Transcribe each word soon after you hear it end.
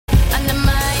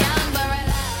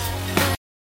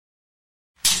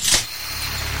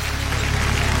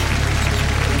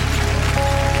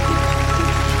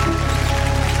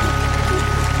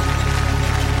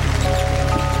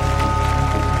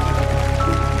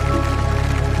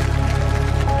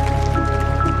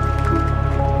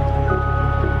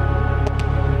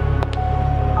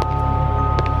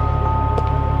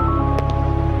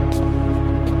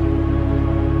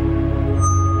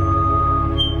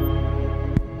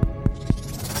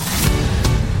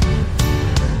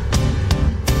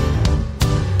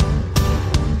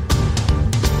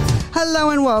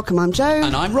and welcome. I'm Jo.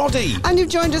 And I'm Roddy. And you've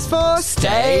joined us for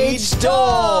Stage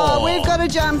Door. We've got a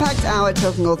jam-packed hour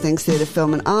talking all things theatre,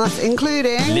 film and arts,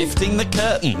 including... Lifting the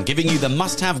Curtain, giving you the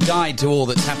must-have guide to all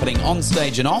that's happening on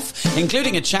stage and off,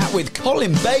 including a chat with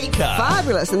Colin Baker.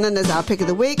 Fabulous. And then there's our pick of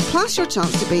the week, plus your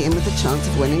chance to be in with a chance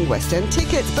of winning West End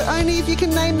tickets, but only if you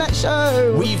can name that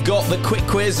show. We've got the quick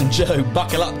quiz, and Jo,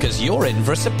 buckle up, because you're in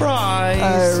for a surprise.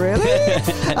 Oh, really?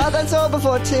 That's all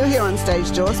before 2 here on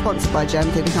Stage Door, sponsored by Jam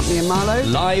Theatre Company in Marlow.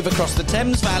 Live across the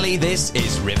Thames Valley, this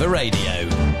is River Radio.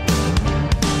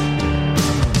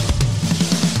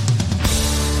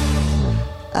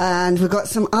 And we've got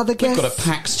some other guests. We've got a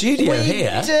packed studio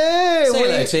here. We do. Say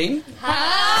hello, team.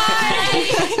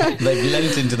 Hi. They've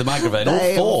leant into the microphone,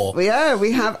 all four. Yeah,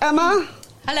 we have Emma.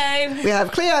 Hello. We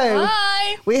have Cleo.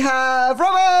 Hi. We have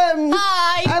Robin.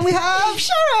 Hi. And we have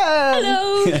Sharon.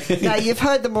 Hello. Now, you've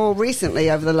heard them all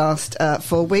recently over the last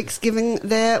 4 weeks giving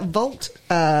their Vault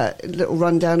little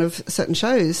rundown of certain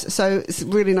shows. So it's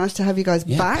really nice to have you guys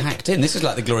back. Packed in. This is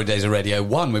like the glory days of Radio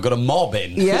 1. We've got a mob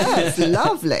in. Yeah, it's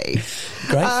lovely.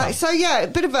 Great fun. So, yeah, a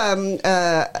bit of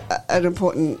an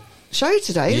important show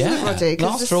today, isn't it, Roddy?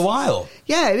 Lasts for a while.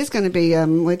 Yeah, it is going to be.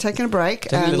 We're taking a break.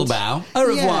 Taking a little bow. Au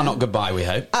revoir, not goodbye, we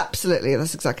hope. Absolutely,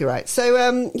 that's exactly right.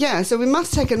 So, so we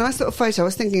must take a nice little photo. I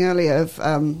was thinking earlier of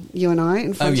you and I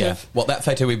in front of... What, that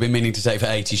photo we've been meaning to take for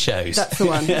 80 shows? That's the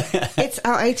one. It's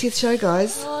our 80th show,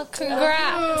 guys. Oh,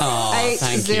 congrats. Oh,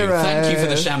 thank you. Thank you for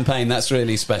the champagne. That's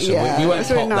really special. Yeah, we won't it's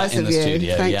really pop nice that in of the you.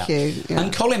 studio. Thank you. Yeah.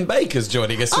 And Colin Baker's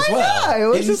joining us as I well. know,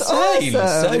 which is Insane.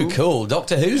 awesome. So cool.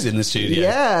 Doctor Who's in the studio.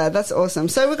 Yeah, that's awesome.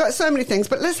 So we've got so many things,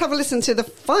 but let's have a listen to the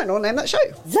final Name That Show.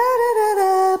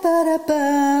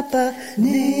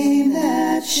 Name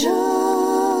That Show.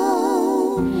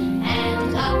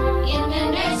 And up in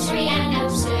the nursery an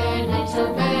absurd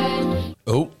little bird.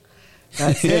 Oh.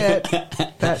 That's it.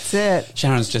 That's it.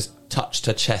 Sharon's just touched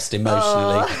her chest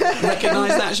emotionally.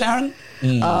 Recognise that, Sharon?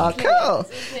 Oh, cool.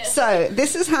 So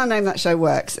this is how Name That Show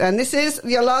works. And this is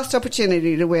your last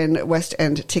opportunity to win West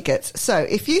End tickets. So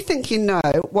if you think you know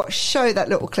what show that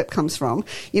little clip comes from,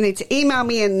 you need to email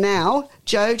me in now,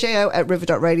 Jo at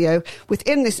river.radio,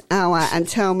 within this hour and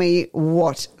tell me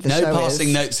what the show is. No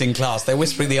passing notes in class. They're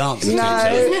whispering the answer to each No.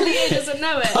 other. Cleo doesn't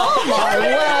know it. Oh, my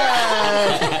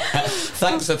word.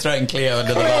 Thanks for throwing Cleo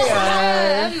under the bus.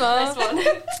 Nice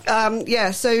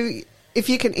one. So if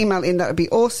you can email in, that would be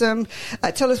awesome.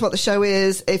 Tell us what the show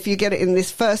is. If you get it in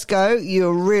this first go,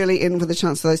 you're really in for the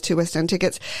chance for those 2 West End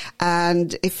tickets.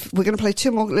 And if we're going to play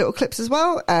 2 more little clips as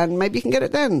well, and maybe you can get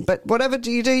it then. But whatever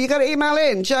you do, you got to email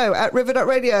in, Jo at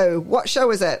river.radio. What show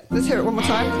is it? Let's hear it one more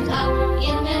time. And up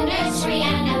in the nursery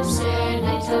an absurd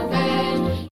little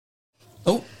bird.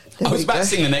 Oh, I was about to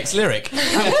sing the next lyric.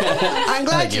 I'm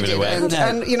glad you Give it away. didn't. No.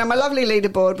 And, you know, my lovely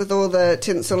leaderboard with all the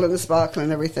tinsel and the sparkle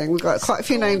and everything. We've got quite a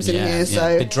few names in here.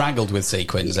 So bedraggled with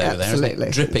sequins over there, isn't absolutely.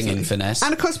 it? Dripping in finesse.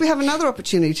 And, of course, we have another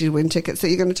opportunity to win tickets that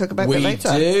you're going to talk about a We bit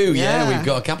later. do, yeah. We've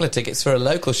got a couple of tickets for a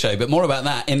local show, but more about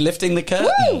that in Lifting the Curtain.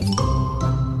 Woo!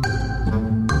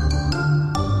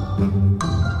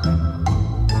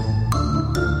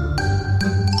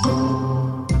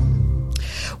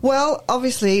 Well,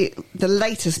 obviously, the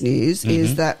latest news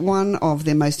is that one of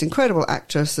the most incredible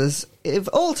actresses of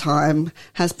all time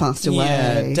has passed away.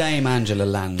 Yeah, Dame Angela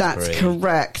Lansbury. That's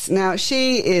correct. Now,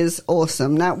 she is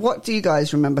awesome. Now, what do you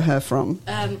guys remember her from?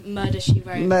 Murder, She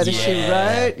Wrote. Murder, She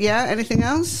Wrote. Yeah, anything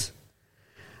else?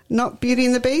 Not Beauty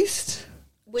and the Beast?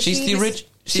 She's the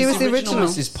original. She was the original.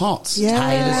 Mrs. Potts. Yeah.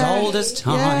 Tale as old as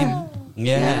time.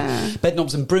 Yeah.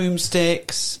 Bedknobs and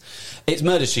broomsticks. It's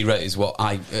Murder, She Wrote is what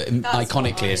I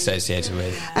iconically associated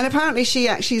with. And apparently she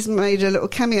actually's made a little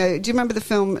cameo. Do you remember the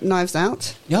film Knives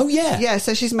Out? Oh, yeah. Yeah,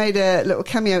 so she's made a little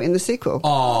cameo in the sequel.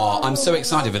 Oh, I'm so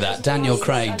excited for that. Daniel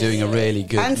Craig doing a really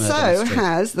good And murder so mystery.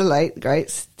 has the late, great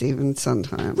Stephen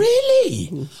Sondheim.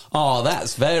 Really? Oh,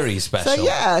 that's very special. So,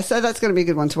 yeah, so that's going to be a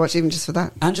good one to watch, even just for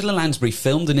that. Angela Lansbury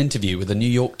filmed an interview with the New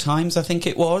York Times, I think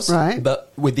it was. Right.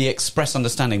 But with the express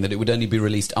understanding that it would only be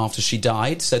released after she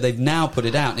died. So they've now put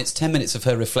it out, and it's 10 minutes of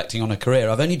her reflecting on her career.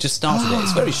 I've only just started it.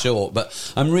 It's very short,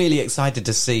 but I'm really excited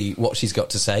to see what she's got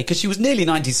to say, because she was nearly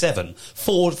 97.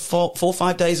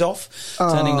 5 days off,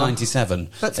 turning 97.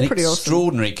 That's An pretty awesome.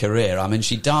 extraordinary career. I mean,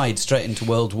 she died straight into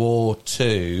World War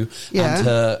II, Yeah. and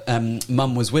her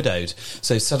mum was widowed.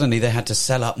 So suddenly they had to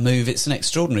sell up, move. It's an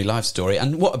extraordinary life story,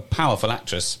 and what a powerful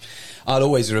actress. I'll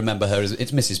always remember her as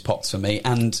it's Mrs. Potts for me,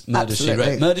 and Murder, She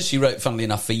Absolutely. Wrote. Murder, She Wrote, funnily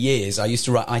enough, for years, I used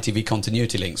to write ITV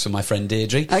continuity links for my friend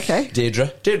Deirdre. Okay.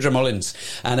 Okay. Deirdre Mullins.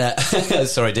 And,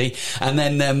 sorry, Dee. And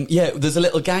then, there's a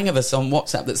little gang of us on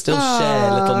WhatsApp that still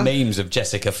share little memes of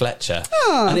Jessica Fletcher.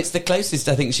 And it's the closest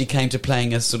I think she came to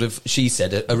playing a sort of, she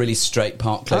said, a really straight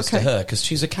part close to her, because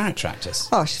she's a character actress.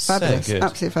 Oh, she's fabulous. So good.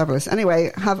 Absolutely fabulous.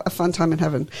 Anyway, have a fun time in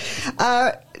heaven.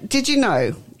 Did you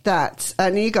know that,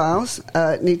 you guys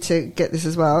need to get this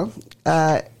as well,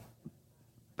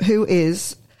 who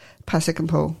is Pasek and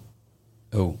Paul?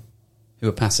 Oh, who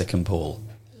are Pasek and Paul?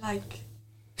 Like,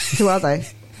 Who are they?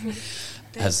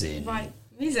 As in? right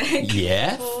music.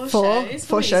 Yeah.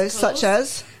 Four shows, such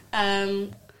as?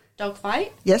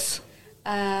 Dogfight. Yes.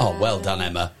 Oh, well done,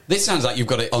 Emma. This sounds like you've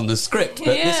got it on the script,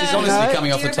 but this is honestly No.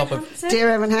 coming off the top of... Dear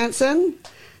Evan Hansen.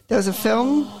 There was a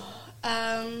film.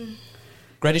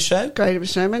 Greatest Show?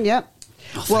 Greatest Showman, yep.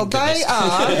 Oh, Well, thank they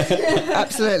are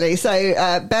absolutely. So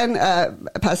Ben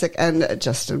Pasek and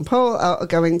Justin Paul are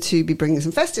going to be bringing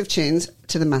some festive tunes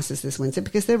to the masses this winter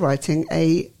because they're writing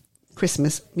a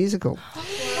Christmas musical.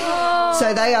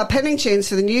 So they are penning tunes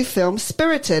for the new film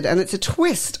Spirited, and it's a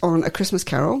twist on A Christmas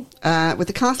Carol with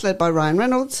the cast led by Ryan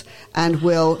Reynolds and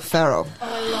Will Ferrell.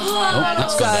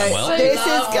 That's gone down well. This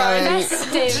is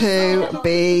going to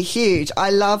be huge. I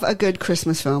love a good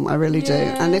Christmas film, I really do.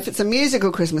 And if it's a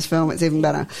musical Christmas film, it's even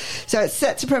better. So it's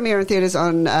set to premiere in theatres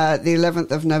on the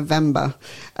 11th of November.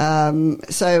 And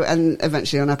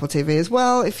eventually on Apple TV as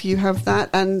well, if you have that.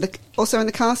 And also in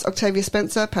the cast, Octavia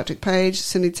Spencer, Patrick Page,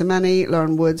 Sunita Mani,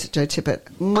 Lauren Woods, Joe Tippett,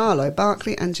 Marlo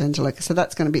Barkley and Jendela. So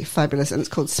that's going to be fabulous. And it's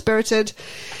called Spirited,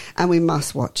 and we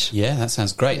must watch. Yeah, that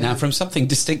sounds great. Now, from something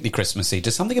distinctly Christmassy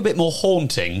to something a bit more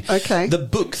haunting. Okay. The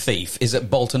Book Thief is at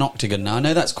Bolton Octagon. Now, I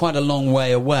know that's quite a long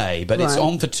way away, but it's Right.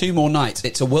 on for 2 more nights.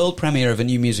 It's a world premiere of a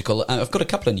new musical. I've got a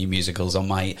couple of new musicals on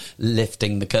my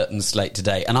lifting the curtains slate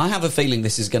today, and I have a feeling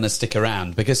this is going to stick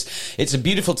around because it's a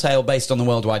beautiful tale based on the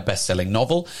worldwide best-selling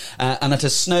novel. And at a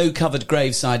snow-covered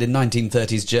graveside in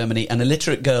 1930s Germany, an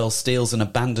illiterate girl steals an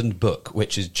abandoned book,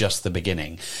 which is just the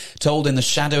beginning. Told in the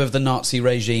shadow of the Nazi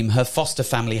regime, her foster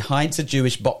family hides a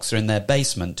Jewish boxer in their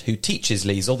basement who teaches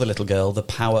Liesel, the little girl, the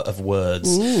power of words.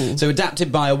 So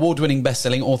adapted by award-winning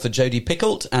best-selling author Jodie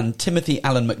Picoult and Timothy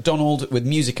Allen MacDonald, with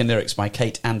music and lyrics by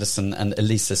Kate Anderson and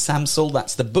Elisa Samsel.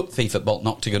 That's The Book Thief at Bolton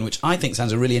Octagon, which I think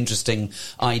sounds a really interesting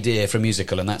idea for a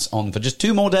musical, and that's on for just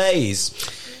 2 more days.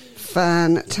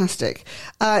 Fantastic.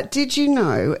 Did you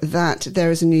know that there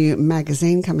is a new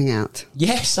magazine coming out?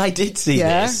 Yes, I did see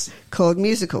this. Called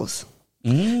Musicals.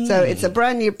 So it's a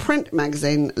brand new print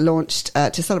magazine launched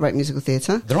to celebrate musical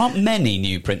theatre. There aren't many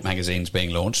new print magazines being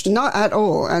launched. Not at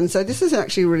all. And so this is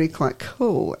actually really quite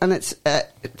cool. And it's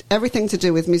everything to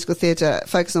do with musical theatre,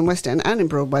 focused on West End and in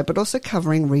Broadway, but also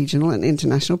covering regional and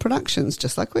international productions,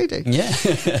 just like we do. Yeah.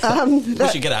 We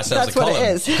should get ourselves that's a column. what it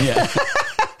is. Yeah.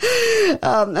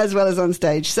 As well as on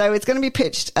stage. So it's going to be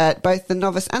pitched at both the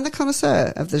novice and the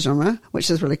connoisseur of the genre, which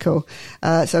is really cool.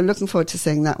 So I'm looking forward to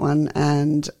seeing that one,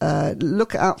 and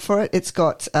look out for it. It's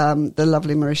got the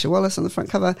lovely Marisha Wallace on the front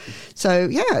cover. So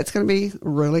yeah, it's going to be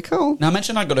really cool. Now, I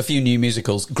mentioned I've got a few new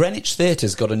musicals. Greenwich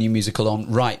Theatre's got a new musical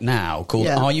on right now called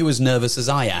Are You As Nervous As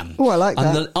I Am? Oh, I like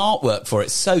that. And the artwork for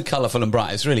it's so colourful and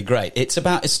bright. It's really great. It's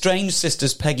about estranged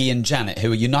sisters Peggy and Janet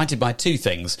who are united by 2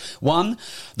 things. 1,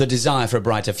 the desire for a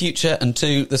brighter future, and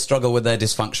 2, the struggle with their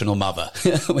dysfunctional mother,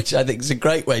 which I think is a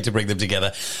great way to bring them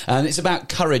together. And it's about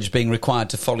courage being required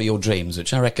to follow your dreams,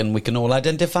 which I reckon we can all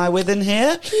identify with in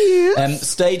here. Yes.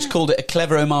 Stage called it a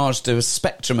clever homage to a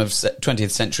spectrum of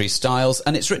 20th century styles,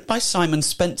 and it's written by Simon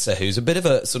Spencer, who's a bit of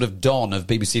a sort of don of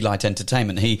BBC Light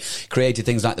Entertainment. He created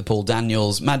things like the Paul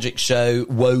Daniels Magic Show,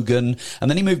 Wogan,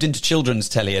 and then he moved into children's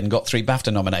telly and got 3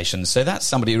 BAFTA nominations. So that's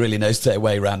somebody who really knows their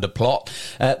way around a plot.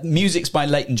 Music's by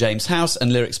Leighton James House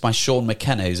and lyrics by Sean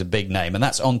McKenna, who's a big name, and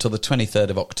that's on till the 23rd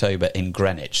of October in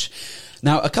Greenwich.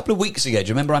 Now, a couple of weeks ago, do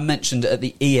you remember I mentioned at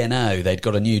the ENO they'd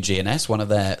got a new GNS, one of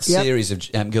their series of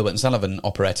Gilbert and Sullivan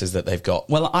operettas that they've got?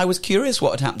 Well, I was curious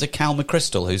what had happened to Cal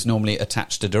McChrystal, who's normally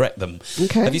attached to direct them.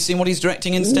 Okay. Have you seen what he's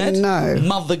directing instead? No.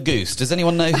 Mother Goose. Does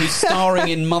anyone know who's starring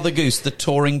in Mother Goose, the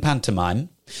touring pantomime?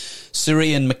 Sir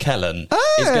Ian McKellen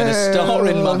is going to star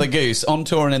in Mother Goose on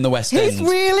tour and in the West End. He's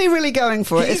really, really going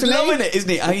for it, He's isn't loving he? it, isn't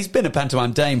he? He's been a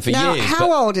pantomime dame for Now, years. how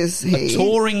but old is he? A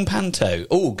touring panto.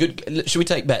 Oh, good. Should we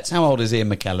take bets? How old is Ian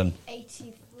McKellen?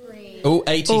 83. Oh,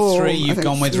 83. Oh, I You've think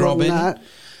gone with it's more than Robin. that.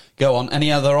 Go on.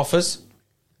 Any other offers?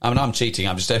 I mean, I'm cheating.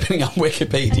 I'm just opening up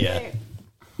Wikipedia.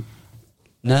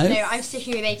 No? No, I'm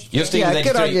sticking with 83. You're sticking Yeah, with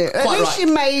good 83. on you. At Quite least right.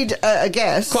 you made a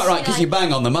guess. Quite right, because you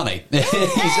bang on the money. He's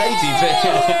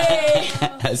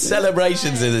 83.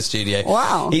 Celebrations in the studio.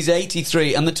 Wow. He's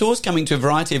 83, and the tour's coming to a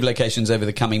variety of locations over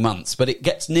the coming months, but it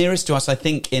gets nearest to us, I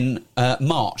think, in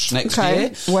March next Okay.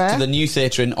 year. Where? To the New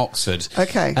Theatre in Oxford.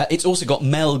 Okay. It's also got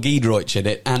Mel Giedroyc in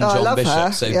it and Oh, I John love Bishop.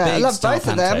 her. So Yeah, I big love star both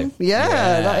of panto. them.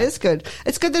 Yeah, that is good.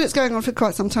 It's good that it's going on for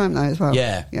quite some time, though, as well.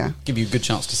 Yeah. Yeah. Give you a good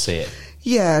chance to see it.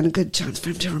 Yeah, and a good chance for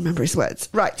him to remember his words.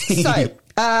 Right, so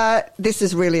this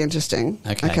is really interesting.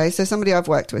 Okay. So somebody I've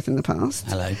worked with in the past.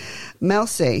 Hello. Mel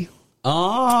C.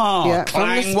 Ah, Yeah,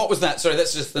 clang. from What was that? Sorry,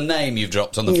 that's just the name you've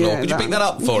dropped on the floor. Yeah, Could you that pick that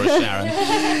up for us,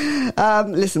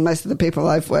 Sharon? Listen, most of the people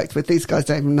I've worked with, these guys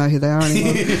don't even know who they are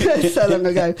anymore. So long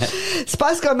ago.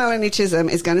 Spice Girl Melanie Chisholm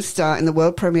is going to star in the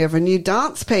world premiere of a new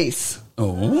dance piece.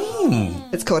 Oh.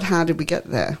 It's called How Did We Get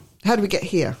There? How Did We Get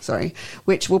Here? Sorry.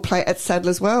 Which will play at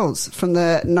Sadler's Wells from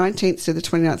the 19th to the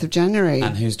 29th of January.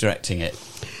 And who's directing it?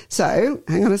 So,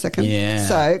 hang on a second. Yeah.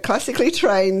 So, classically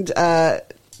trained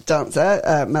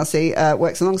dancer, Mel C,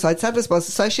 works alongside Sadler's Wells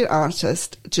associate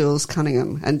artist Jules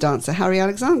Cunningham and dancer Harry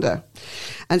Alexander.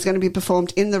 And it's going to be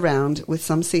performed in the round with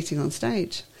some seating on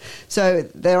stage. So,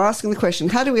 they're asking the question,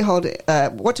 how do we hold it,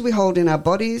 what do we hold in our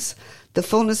bodies? The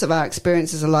fullness of our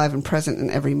experience is alive and present in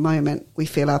every moment. We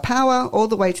feel our power all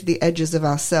the way to the edges of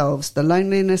ourselves, the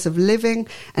loneliness of living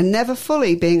and never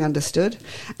fully being understood,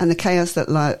 and the chaos that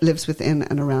lives within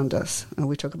and around us. And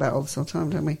we talk about all this all the time,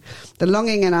 don't we? The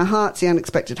longing in our hearts, the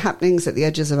unexpected happenings at the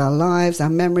edges of our lives, our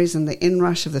memories and the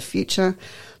inrush of the future,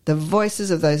 the voices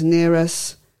of those near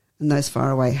us and those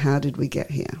far away. How did we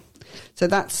get here? So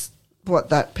that's what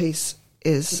that piece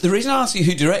is. The reason I asked you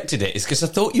who directed it is because I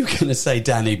thought you were going to say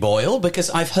Danny Boyle, because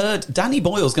I've heard Danny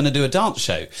Boyle's going to do a dance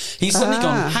show. He's suddenly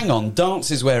gone, hang on, dance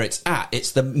is where it's at.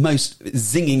 It's the most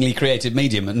zingingly creative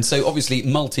medium. And so obviously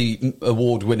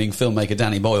multi-award-winning filmmaker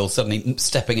Danny Boyle suddenly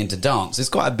stepping into dance is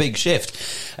quite a big shift.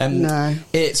 No.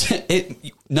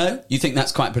 No? You think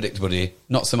that's quite predictable, do you?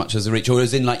 Not so much as a reach, or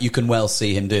as in like you can well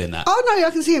see him doing that? Oh, no,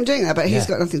 I can see him doing that, but he's Yeah.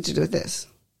 got nothing to do with this.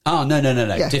 Oh, no,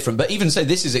 Yeah. different. But even so,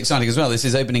 this is exciting as well. This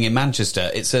is opening in Manchester.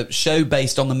 It's a show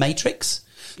based on The Matrix.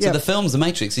 So Yep. the film's The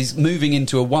Matrix. He's moving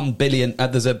into a 1 billion...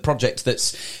 there's a project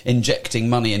that's injecting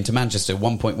money into Manchester,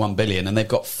 1.1 billion, and they've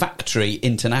got Factory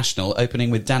International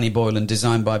opening with Danny Boyle and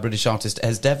designed by British artist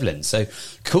Ez Devlin. So,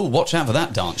 cool. Watch out for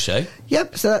that dance show.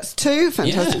 Yep, so that's two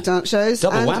fantastic Yeah. dance shows.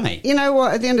 Double And whammy. You know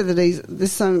what? At the end of the day,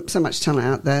 there's so much talent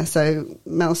out there. So,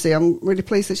 Mel C, I'm really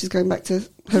pleased that she's going back to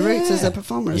her roots as a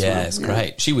performer as well. Yeah, it's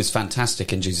great. She was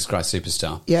fantastic in Jesus Christ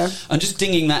Superstar. Yeah. And just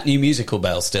dinging that new musical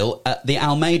bell still, at the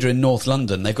Almeida in North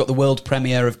London, they've got the world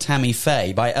premiere of Tammy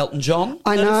Faye by Elton John.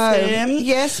 I Know know. him?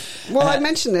 Yes. Well, I Uh,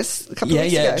 mentioned this a couple of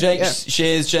weeks ago. James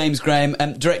Shears, James Graham,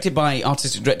 directed by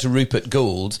artistic director Rupert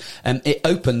Gould. It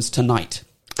opens tonight.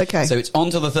 Okay. So it's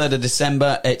on till the 3rd of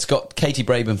December. It's got Katie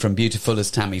Braben from Beautiful as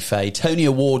Tammy Faye, Tony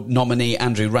Award nominee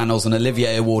Andrew Rannells and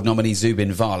Olivier Award nominee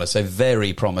Zubin Vala. So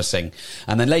very promising.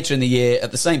 And then later in the year,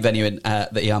 at the same venue in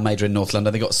the Almeida in North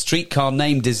London, they got Streetcar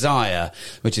Named Desire,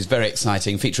 which is very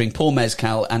exciting, featuring Paul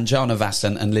Mescal, Anjana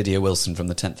Vassan and Lydia Wilson from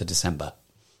the 10th of December.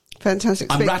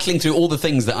 Fantastic. I'm rattling through all the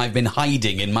things that I've been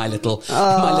hiding in my little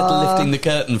lifting the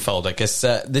curtain folder, because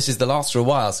this is the last for a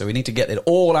while, so we need to get it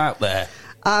all out there.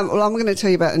 Well, I'm going to tell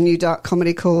you about a new dark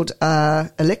comedy called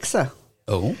Elixir.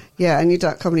 Oh. Yeah, a new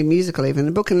dark comedy musical even.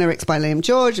 The book and lyrics by Liam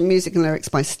George and music and lyrics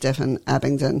by Stephen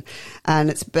Abingdon. And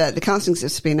it's the castings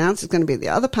have been announced. It's going to be at the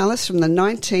Other Palace from the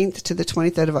 19th to the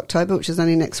 23rd of October, which is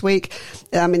only next week.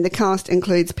 The cast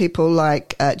includes people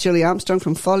like Julie Armstrong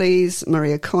from Follies,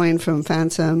 Maria Coyne from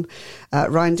Phantom,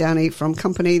 Ryan Downey from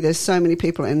Company. There's so many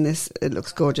people in this. It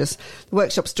looks gorgeous. The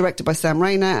workshop's directed by Sam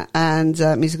Rayner and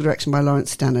musical direction by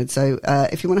Lawrence Stannard. So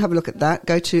if you want to have a look at that,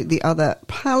 go to the Other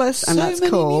Palace, and So that's many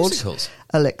called musicals.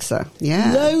 Elixir.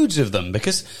 Yeah. Loads of them,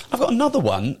 because I've got another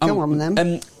one. Go on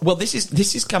then. Well, this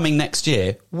is coming next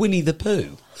year. Winnie the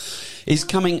Pooh is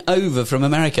coming over from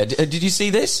America. Did you see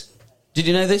this? Did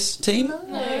you know this, team?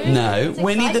 No.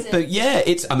 Winnie the Pooh. Yeah,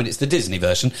 it's the Disney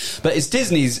version, but it's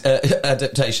Disney's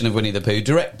adaptation of Winnie the Pooh,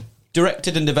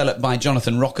 directed and developed by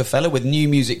Jonathan Rockefeller, with new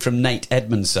music from Nate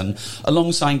Edmondson,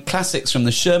 alongside classics from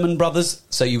the Sherman Brothers.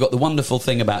 So you've got The Wonderful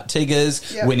Thing About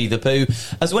Tiggers, Yep. Winnie the Pooh,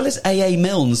 as well as A.A.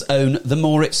 Milne's own The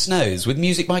More It Snows, with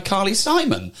music by Carly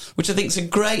Simon, which I think is a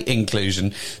great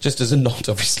inclusion, just as a nod,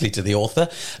 obviously, to the author.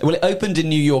 Well, it opened in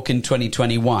New York in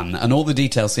 2021, and all the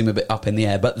details seem a bit up in the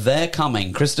air, but they're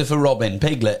coming. Christopher Robin,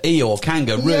 Piglet, Eeyore,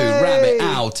 Kangaroo, Yay! Rabbit,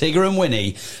 Owl, Tigger and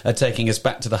Winnie are taking us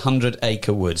back to the 100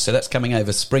 Acre Wood. So that's coming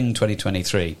over spring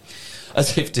 2023.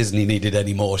 As if Disney needed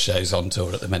any more shows on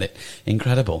tour at the minute.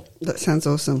 Incredible. That sounds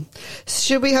awesome.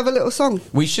 Should we have a little song?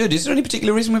 We should. Is there any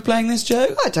particular reason we're playing this, Joe?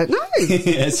 I don't know.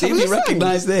 Yeah, see if you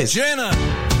recognise this. Jenna,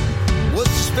 what's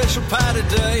the special pie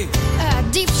today?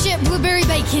 Deep shit blueberry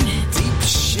bacon. Deep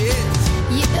shit.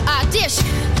 Yeah, dish.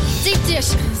 Deep dish.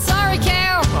 Sorry,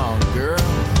 cow. Oh, girl.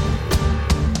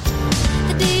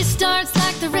 The day starts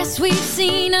like the rest we've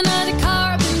seen. Another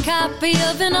carbon copy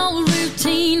of an old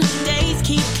routine. Days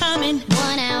keep coming.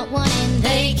 One out, one in.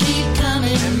 They keep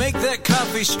coming. And make that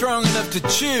coffee strong enough to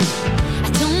chew. I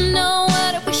don't know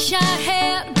what I wish I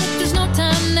had, but there's no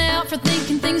time now for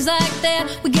thinking things like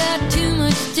that. We got too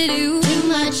much to do. Too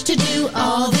much to do.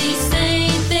 All these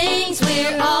same things.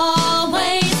 We're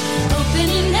always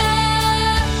opening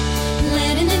up,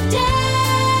 letting the day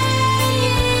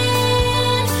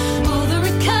in. Over a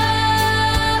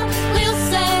cup, we'll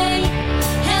say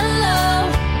hello.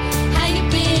 How you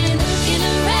been? Looking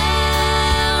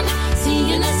around,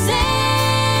 seeing the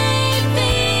same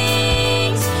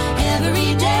things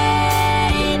every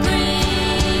day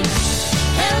brings.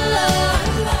 Hello,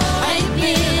 how you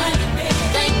been?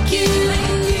 Thank you.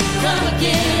 Come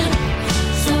again.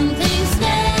 Some things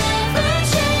never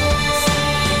change.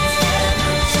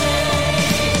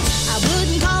 I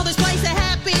wouldn't call this place a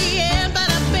happy end, but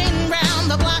I've been round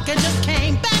the block and just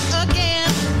came back again.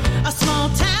 A small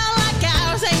town like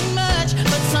ours ain't much,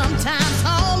 but sometimes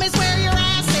home is where your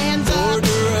ass ends up.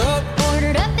 Order up.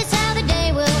 Ordered up is how the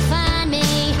day will find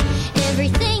me.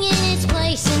 Everything in its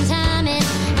place and time, and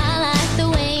I like the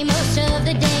way most of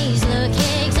the days look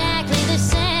exactly the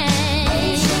same.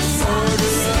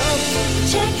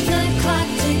 Check the clock,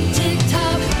 tick tick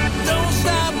tock. Don't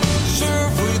stop.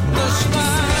 Serve with the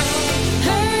smile.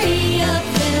 Hurry up,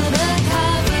 fill the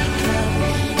coffee cup,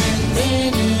 and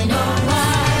then in a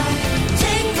while,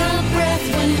 take a breath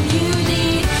when you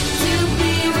need to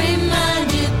be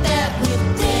reminded that with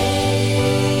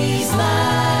days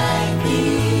like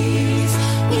these,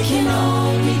 we can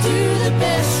only do the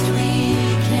best we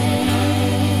can.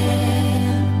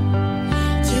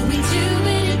 Till we do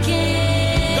it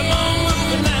again. Come on,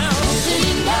 move it now.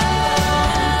 Opening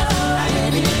up,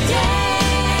 letting the day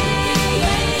in.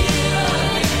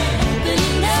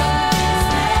 Opening up,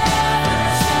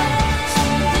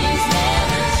 some things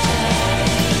never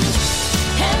change.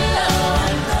 Hello,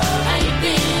 how you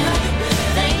been?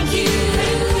 Thank you.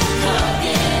 Come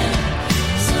again.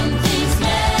 Some things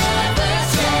never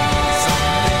change.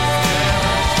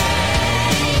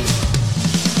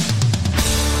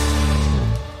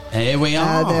 Here we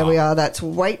are. There we are. That's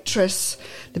Waitress,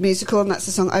 the musical, and that's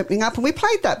the song opening up. And we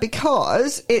played that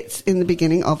because it's in the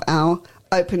beginning of our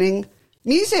opening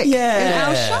music in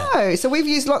our show. So we've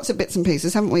used lots of bits and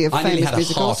pieces, haven't we, of I nearly famous had a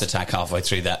musicals. heart attack halfway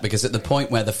through that because at the point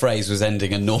where the phrase was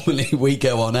ending and normally we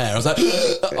go on air, I was like,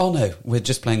 oh no, we're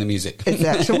just playing the music. It's the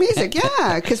actual music,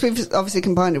 yeah, because we've obviously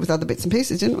combined it with other bits and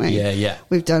pieces, didn't we? Yeah.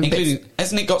 We've done Including, bits.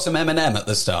 hasn't it got some Eminem at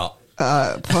the start?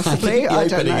 Possibly. The I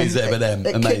don't opening know. is Eminem.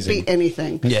 It Amazing. could be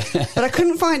anything. Yeah. But I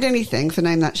couldn't find anything for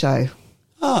Name That Show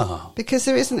Oh. because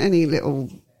there isn't any little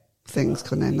things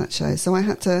called Name That Show. So I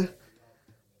had to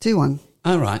do one.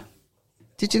 All right.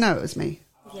 Did you know it was me?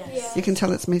 Yes. You can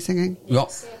tell it's me singing.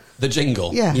 What? The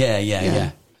jingle? Yeah.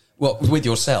 Yeah. Well, with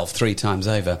yourself 3 times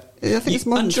over. I think it's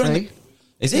more than and during 3.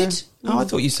 Is it? Oh, I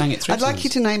thought you sang it 3 I'd times. like you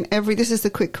to name every... This is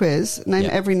the quick quiz. Name Yeah.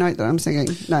 every note that I'm singing.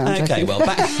 No, I'm Okay, joking. well,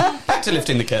 back to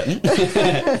lifting the curtain.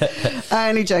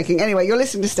 Only joking. Anyway, you're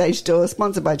listening to Stage Door,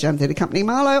 sponsored by Jam Theatre Company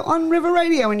Marlow on River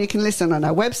Radio, and you can listen on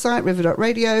our website,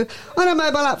 river.radio, on our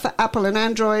mobile app for Apple and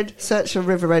Android. Search for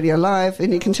River Radio Live,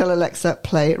 and you can tell Alexa,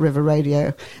 play River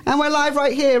Radio. And we're live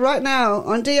right here, right now,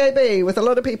 on DAB, with a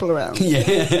lot of people around. Yeah,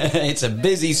 it's a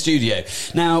busy studio.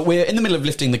 Now, we're in the middle of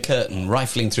lifting the curtain,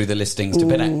 rifling through the listings to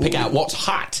pick out what's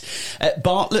hot.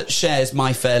 Bartlett Shares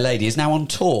My Fair Lady is now on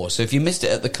tour, so if you missed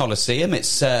it at the Coliseum,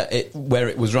 it's where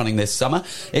it was running this summer.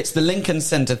 It's the Lincoln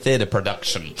Centre Theatre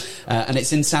production, and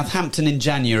it's in Southampton in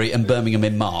January and Birmingham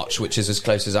in March, which is as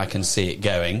close as I can see it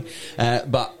going.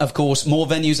 But, of course, more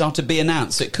venues are to be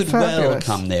announced, so it could well Fabulous.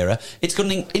 come nearer. It's got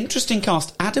an interesting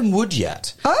cast. Adam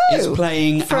Woodyard is Oh,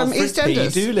 playing from Alfred P.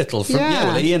 EastEnders. Doolittle from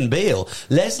Ian Beale.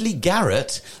 Leslie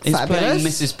Garrett is Fabulous. playing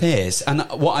Mrs. Pierce, and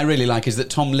what I really like is that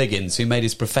Tom Liggins Higgins, who made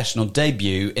his professional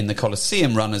debut in the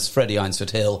Coliseum run as Freddie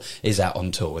Eynsford Hill, is out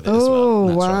on tour with it as well. Oh,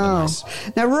 That's rather wow.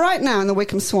 nice. Now, right now in the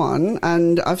Wickham Swan,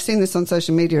 and I've seen this on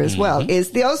social media as well,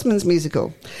 is the Osmonds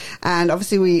musical. And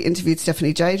obviously we interviewed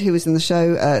Stephanie Jade, who was in the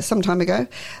show some time ago.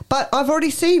 But I've already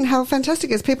seen how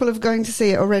fantastic it is. People are going to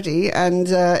see it already. And,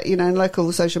 in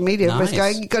local social media, everybody's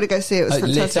Nice. going, you've got to go see it. It was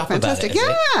Lit fantastic. up about Fantastic. it, is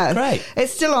it? Yeah. Great.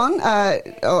 It's still on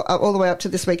all the way up to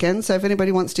this weekend. So if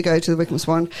anybody wants to go to the Wickham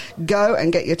Swan, go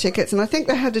and get your tickets. And I think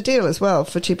they had a deal as well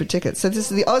for cheaper tickets. So this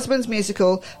is the Osmonds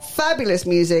musical. Fabulous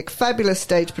music, fabulous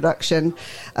stage production.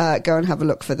 Go and have a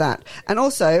look for that. And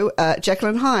also, Jekyll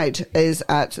and Hyde is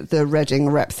at the Reading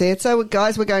Rep Theatre.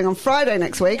 Guys, we're going on Friday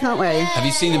next week, aren't we? Have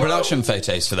you seen the production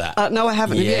photos for that? No, I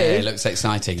haven't. Have Yeah, you? it looks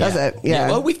exciting. Does yeah. it? Yeah.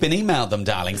 Well, we've been emailed them,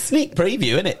 darling. Sneak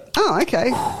preview, innit? Oh, okay.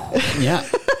 Yeah.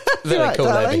 Very Right, cool,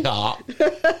 darling. Lady Heart.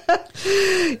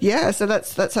 Yeah, so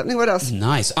that's happening. What else?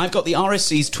 Nice. I've got the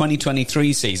RSC's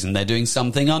 2023 season. They're doing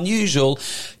something unusual What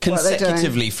are they doing?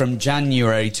 consecutively from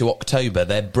January to October.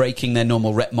 They're breaking their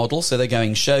normal rep model, so they're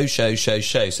going show.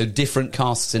 So different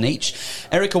casts in each.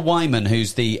 Erica Wyman,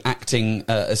 who's the acting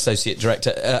associate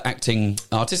director, acting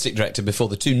artistic director before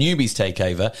the two newbies take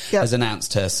over, Yep. has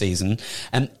announced her season.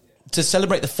 And to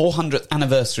celebrate the 400th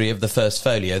anniversary of the first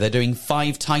folio, they're doing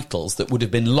 5 titles that would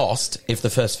have been lost if the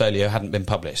first folio hadn't been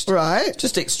published. Right.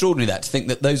 Just extraordinary that to think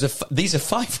that these are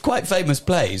 5 quite famous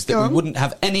plays that Go we on. wouldn't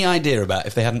have any idea about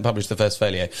if they hadn't published the first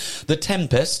folio. The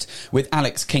Tempest with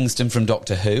Alex Kingston from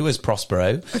Doctor Who as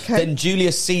Prospero. Okay. Then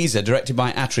Julius Caesar, directed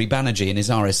by Atri Banerjee in his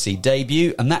RSC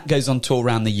debut, and that goes on tour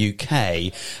around the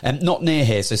UK. Not near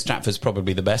here, so Stratford's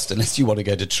probably the best unless you want to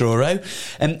go to Truro.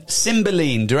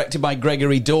 Cymbeline, directed by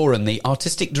Gregory Doran, the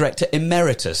artistic director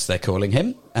emeritus, they're calling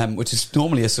him, which is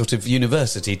normally a sort of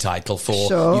university title for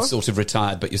Sure. you've sort of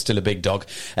retired but you're still a big dog.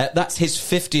 That's his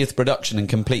 50th production and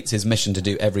completes his mission to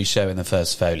do every show in the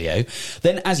first folio.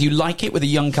 Then As You Like It, with a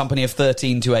young company of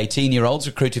 13 to 18-year-olds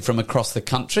recruited from across the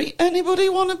country. Anybody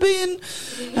want to be in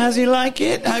As You Like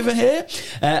It over here?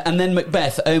 And then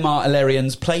Macbeth, Omar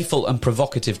Alerian's playful and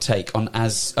provocative take on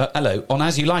As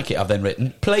You Like It, I've then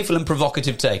written. Playful and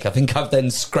provocative take. I think I've then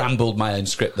scrambled my own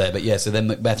script there, but yeah, so then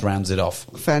Macbeth rounds it off.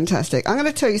 Fantastic. I'm going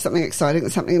to tell you something exciting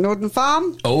that's happening in Northern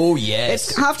Farm. Oh, yes.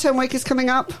 It's half-term week is coming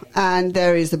up, and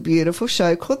there is a beautiful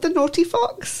show called The Naughty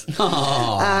Fox.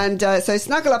 And so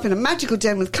snuggle up in a magical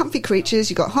den with comfy creatures.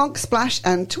 You've got Honk, Splash,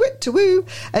 and Twit to Woo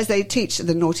as they teach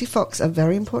the Naughty Fox a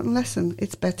very important lesson.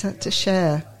 It's better to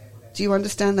share. Do you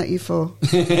understand that, you four?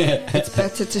 It's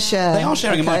better to share. They are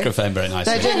sharing a Okay? microphone very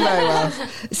nicely. They're doing very well.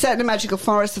 Set in a magical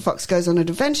forest, the fox goes on an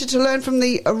adventure to learn from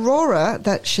the Aurora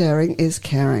that sharing is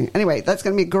caring. Anyway, that's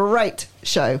going to be a great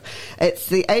show. It's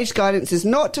the age guidance is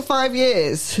 0 to 5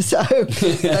 years, so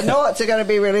the noughts are going to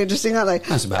be really interesting, aren't they?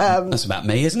 That's about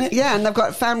me, isn't it? Yeah, and they've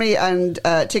got family and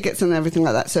tickets and everything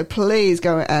like that. So please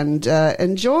go and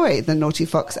enjoy the Naughty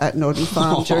Fox at Northern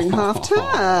Farm during half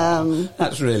term.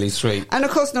 That's really sweet. And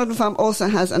of course, Northern Farm also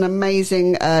has an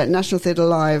amazing National Theatre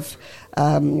Live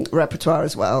repertoire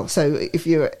as well. So if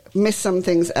you miss some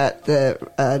things at the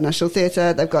National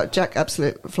Theatre, they've got Jack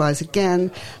Absolute Flies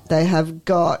Again. They have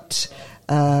got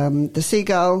The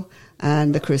Seagull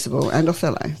and The Crucible and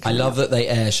Othello. I love that they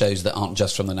air shows that aren't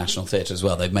just from the National Theatre as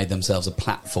well. They've made themselves a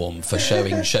platform for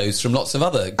showing shows from lots of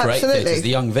other great Absolutely. theatres. The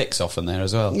Young Vic's often there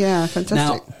as well. Yeah, fantastic.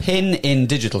 Now, pin in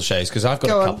digital shows, because I've got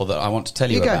Go a on. couple that I want to tell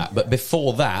you You go. about. But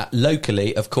before that,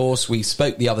 locally, of course, we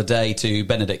spoke the other day to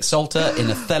Benedict Salter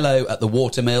in Othello at the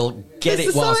Watermill. Get This it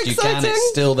is so whilst you can. exciting. It's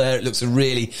still there. It looks a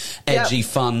really edgy, Yep.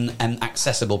 fun and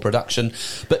accessible production.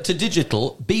 But to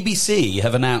digital, BBC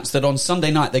have announced that on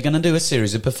Sunday night they're going to do a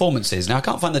series of performances. Now, I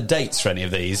can't find the dates for any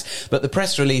of these, but the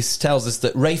press release tells us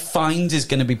that Ray Fiennes is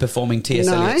going to be performing T.S.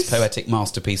 Nice. Eliot's poetic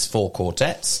masterpiece 4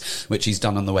 Quartets, which he's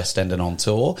done on the West End and on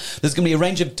tour. There's going to be a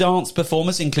range of dance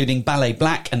performers, including Ballet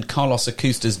Black and Carlos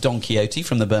Acusta's Don Quixote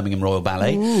from the Birmingham Royal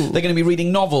Ballet. They're going to be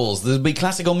reading novels. There'll be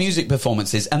classical music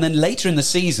performances. And then later in the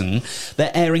season,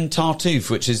 they're airing Tartuffe,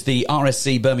 which is the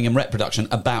RSC Birmingham Rep production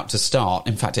about to start.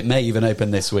 In fact, it may even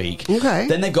open this week. Okay.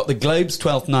 Then they've got the Globe's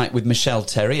 12th Night with Michelle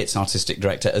Terry, its artistic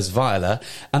director, as Viola.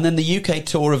 And then the UK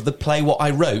tour of the play What I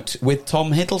Wrote with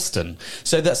Tom Hiddleston.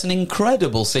 So that's an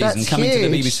incredible season That's coming to the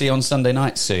huge. BBC on Sunday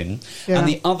night soon. Yeah. And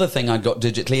the other thing I got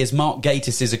digitally is Mark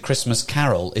Gatiss' A Christmas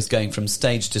Carol is going from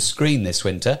stage to screen this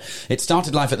winter. It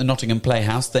started live at the Nottingham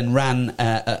Playhouse, then ran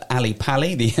at Ali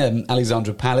Pally, the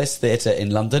Alexandra Palace Theatre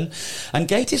in London. And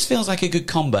Gatiss feels like a good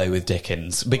combo with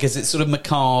Dickens because it's sort of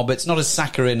macabre, it's not as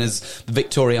saccharine as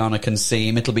Victoriana can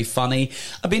seem. It'll be funny.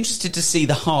 I'd be interested to see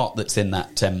the heart that's in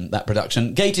that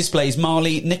production. Gatiss plays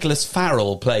Marley. Nicholas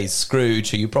Farrell plays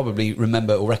Scrooge, who you probably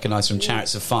remember or recognise from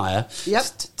Chariots of Fire. Yep.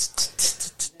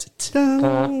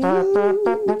 And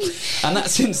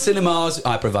that's in cinemas.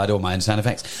 I provide all my own sound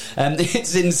effects.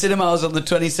 It's in cinemas on the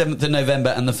 27th of November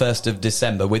and the 1st of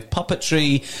December with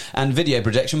puppetry and video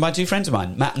projection by two friends of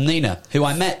mine, Matt and Nina, who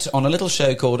I met on a little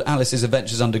show called Alice's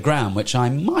Adventures Underground, which I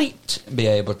might be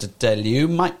able to tell you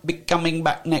might be coming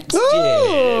back next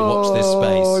year. Watch this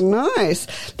space. Oh, nice.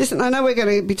 Listen, I know we're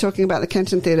going to be talking about the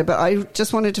Kenton Theatre, but I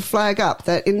just wanted to flag up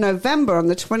that in November on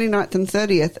the 29th and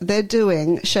 30th, they're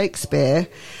doing Shakespeare,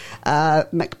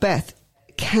 Macbeth,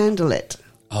 Candlelit.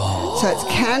 Oh. So it's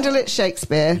Candlelit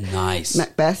Shakespeare, Nice.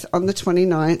 Macbeth on the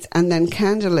 29th, and then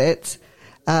Candlelit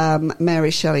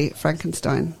Mary Shelley,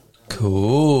 Frankenstein.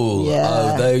 Cool. Yeah.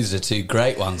 Oh, those are two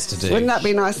great ones to do. Wouldn't that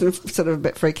be nice and sort of a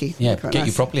bit freaky? Yeah, Quite get you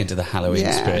nice. properly into the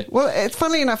Halloween spirit. Well, it's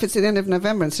funnily enough, it's the end of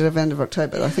November instead of end of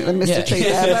October. I think they missed Yeah. a treat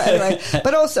there. But anyway,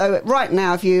 but also right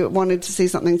now, if you wanted to see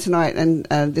something tonight and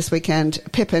this weekend,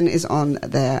 Pippin is on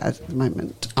there at the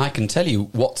moment. I can tell you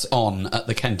what's on at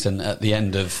the Kenton at the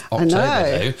end of I October,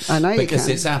 know. though. I know you because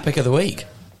can. it's our pick of the week.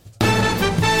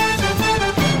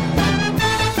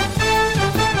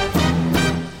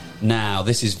 Now,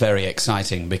 this is very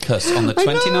exciting because on the I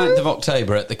know. 29th of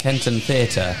October at the Kenton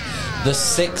Theatre, the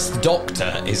Sixth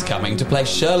Doctor is coming to play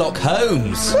Sherlock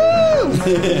Holmes.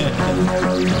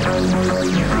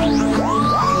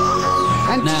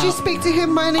 And Now, did you speak to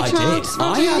him by any I chance? did.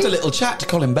 I had a little chat to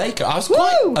Colin Baker. I was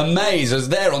quite Woo! amazed. I was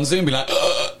there on Zoom being like, you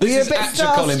this a is bit actual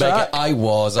Colin Baker. starstruck? I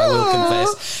was, I will Aw.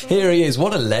 confess. Here he is.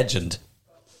 What a legend.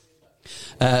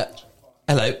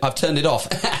 Hello, I've turned it off.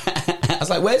 I was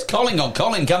like, where's Colin gone?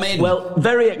 Colin, come in. Well,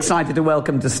 very excited to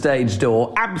welcome to Stage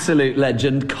Door absolute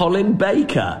legend Colin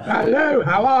Baker. Hello,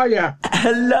 how are you?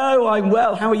 Hello, I'm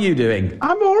well. How are you doing?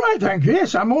 I'm all right, thank you.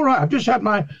 Yes, I'm all right. I've just had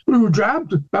my flu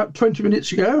jab about 20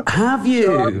 minutes ago. Have you?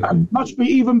 So I must be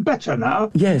even better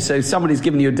now. Yeah, so somebody's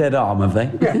given you a dead arm, have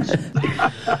they? Yes.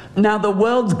 Now, the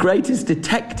world's greatest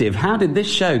detective, how did this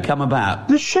show come about?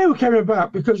 This show came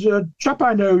about because a chap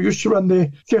I know used to run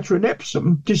the theatre in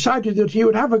Epsom decided that he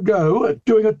would have a go at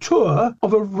doing a tour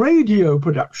of a radio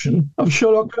production of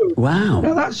Sherlock Holmes. Wow.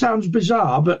 Now, that sounds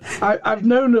bizarre, but I've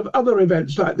known of other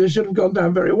events like this that have gone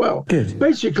down very well. Good.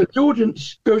 Basically, the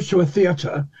audience goes to a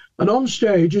theatre, and on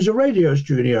stage is a radio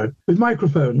studio with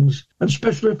microphones and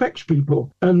special effects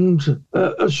people and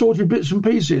assorted bits and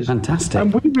pieces. Fantastic.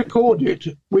 And we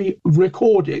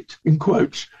record it, in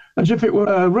quotes, as if it were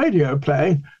a radio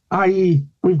play, i.e.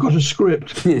 we've got a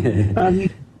script.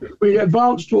 And we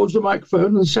advance towards the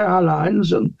microphone and say our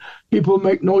lines, and people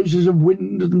make noises of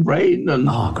wind and rain and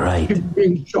Oh, great. people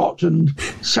being shot and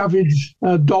savage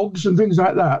dogs and things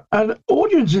like that. And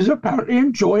audiences apparently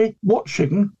enjoy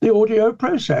watching the audio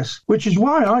process, which is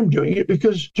why I'm doing it,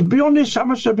 because, to be honest, I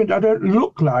must admit I don't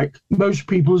look like most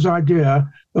people's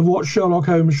idea of what Sherlock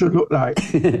Holmes should look like.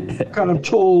 Kind of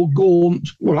tall, gaunt.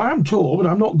 Well, I am tall, but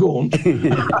I'm not gaunt.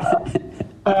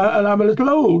 And I'm a little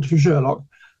old for Sherlock.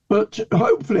 But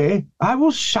hopefully I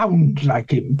will sound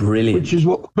like him. Brilliant. Which is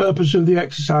what the purpose of the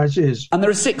exercise is. And there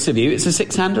are 6 of you. It's a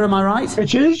six-hander, am I right?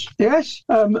 It is, yes.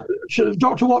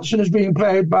 Dr. Watson is being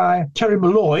played by Terry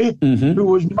Malloy, who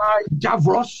was my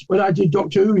Davros when I did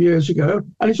Doctor Who years ago.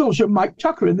 And he's also Mike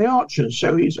Tucker in The Archers,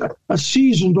 so he's a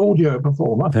seasoned audio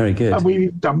performer. Very good. And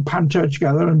we've done Panto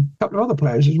together and a couple of other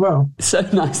players as well. So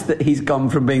nice that he's gone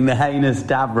from being the heinous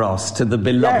Davros to the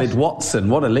beloved Yes. Watson.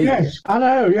 What a leap. Yes, I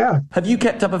know, yeah. Have you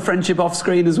kept up a friendship off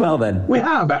screen as well then? We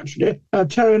have, actually.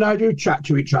 Terry and I do chat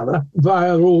to each other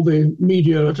via all the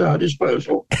media at our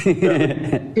disposal.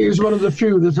 He's one of the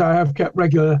few that I have kept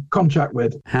regular contact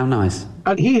with. How nice.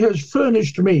 And he has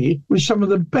furnished me with some of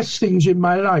the best things in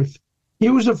my life. He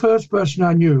was the first person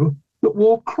I knew that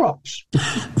wore Crocs.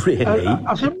 Really? And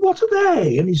I said, what are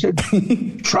they? And he said,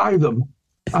 try them.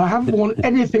 I haven't worn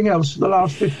anything else for the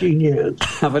last 15 years.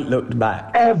 Haven't looked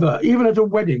back. Ever. Even at a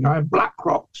wedding, I have black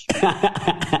Crocs.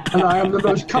 And I am the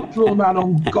most comfortable man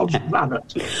on God's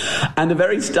planet. And a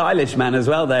very stylish man as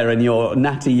well there in your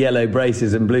natty yellow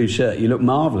braces and blue shirt. You look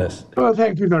marvellous. Well,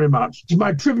 thank you very much. It's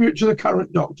my tribute to the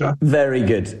current Doctor. Very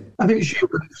good. I think she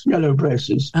wears yellow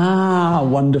braces. Ah,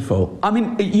 wonderful. I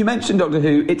mean, you mentioned Doctor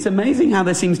Who. It's amazing how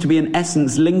there seems to be an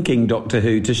essence linking Doctor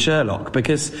Who to Sherlock,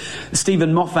 because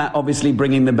Stephen Moffat obviously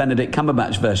bringing the Benedict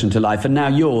Cumberbatch version to life, and now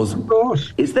yours. Of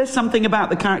course. Is there something about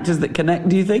the characters that connect,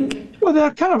 do you think? Well,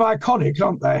 they're kind of iconic,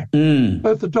 aren't they?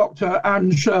 Both the Doctor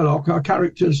and Sherlock are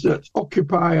characters that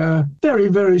occupy a very,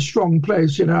 very strong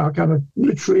place in our kind of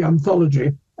literary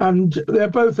anthology. And they're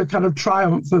both a kind of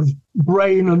triumph of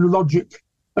brain and logic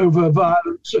over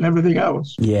violence and everything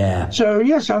else. Yeah. So,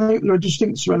 yes, I think there are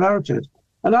distinct similarities.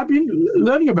 And I've been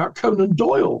learning about Conan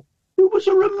Doyle, who was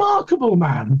a remarkable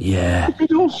man. Yeah. He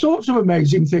did all sorts of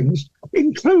amazing things,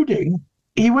 including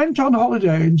he went on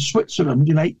holiday in Switzerland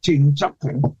in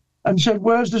 18-something and said,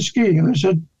 "Where's the skiing?" And they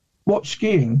said, "What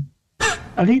skiing?"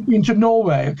 And he'd been to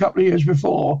Norway a couple of years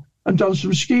before and done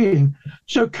some skiing.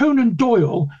 So Conan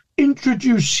Doyle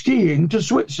introduced skiing to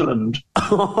Switzerland.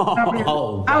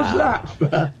 Oh, How's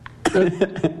that?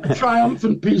 A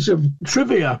triumphant piece of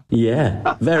trivia.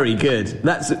 Yeah, very good.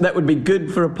 That would be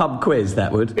good for a pub quiz,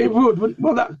 that would. It would.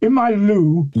 Well, in my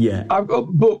loo, Yeah. I've got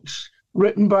books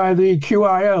written by the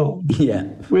QIL Yeah.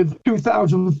 with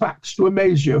 2,000 facts to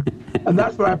amaze you. And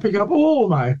that's where I pick up all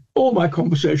my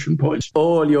conversation points.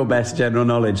 All your best general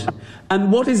knowledge.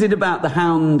 And what is it about the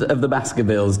Hound of the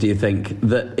Baskervilles, do you think,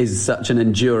 that is such an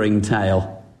enduring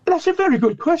tale? That's a very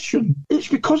good question. It's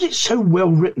because it's so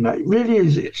well written. It really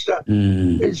is. It's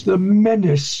the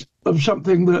menace of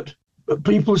something that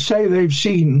people say they've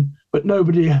seen, but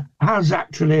nobody has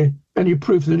actually any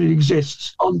proof that it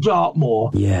exists on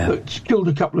Dartmoor. Yeah. That's killed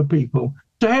a couple of people.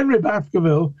 So Henry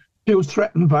Baskerville feels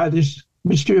threatened by this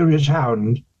mysterious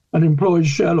hound and employs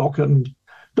Sherlock and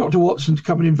Dr. Watson to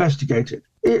come and investigate it.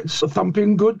 It's a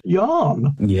thumping good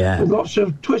yarn. Yeah. With lots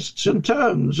of twists and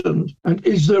turns. And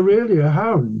is there really a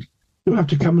hound? You'll have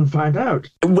to come and find out.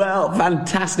 Well,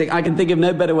 fantastic. I can think of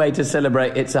no better way to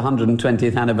celebrate its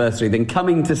 120th anniversary than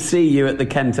coming to see you at the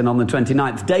Kenton on the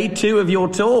 29th, day 2 of your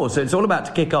tour, so it's all about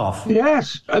to kick off.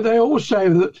 Yes, and they always say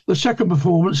that the second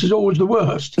performance is always the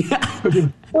worst.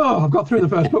 I've got through the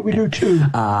first, but we do 2.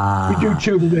 We do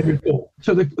 2 the day before.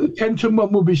 So the Kenton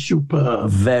one will be superb.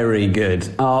 Very good.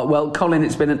 Well, Colin,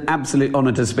 it's been an absolute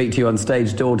honour to speak to you on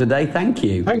Stage Door today. Thank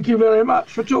you. Thank you very much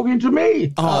for talking to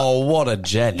me. Oh, what a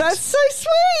gent. That's so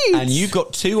sweet. And you've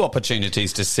got 2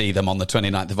 opportunities to see them on the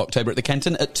 29th of October at the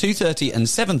Kenton at 2:30 and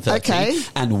 7:30. Okay.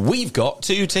 And we've got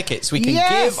 2 tickets we can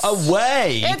Yes. give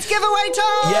away. It's giveaway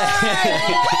time.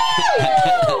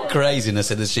 Yeah.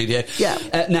 Craziness in the studio. Yeah.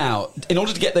 Now, in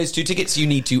order to get those 2 tickets, you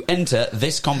need to enter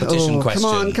this competition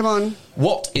question. Come on.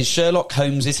 What is Sherlock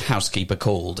Holmes' housekeeper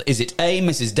called? Is it A,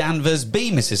 Mrs. Danvers, B,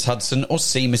 Mrs. Hudson, or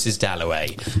C, Mrs.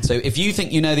 Dalloway? So if you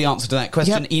think you know the answer to that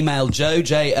question, email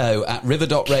jojo at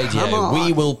river.radio. Come on.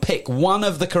 We will pick one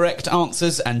of the correct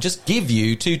answers and just give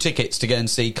you 2 tickets to go and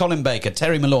see Colin Baker,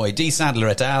 Terry Malloy, Dee Sadler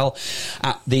et al.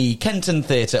 At the Kenton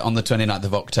Theatre on the 29th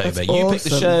of October. That's You pick the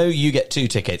awesome. show, you get 2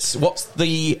 tickets. What's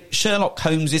the Sherlock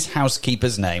Holmes'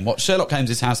 housekeeper's name? What's Sherlock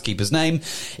Holmes' housekeeper's name?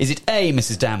 Is it A,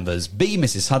 Mrs. Danvers, B,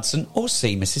 Mrs. Hudson, or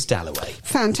C, Mrs. Dalloway?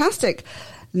 Fantastic.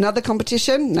 Another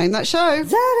competition. Name that show.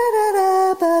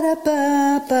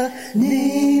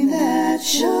 Name that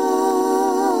show.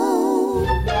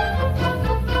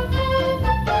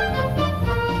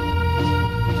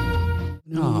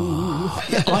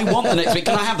 I want the next bit.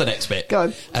 Can I have the next bit? Go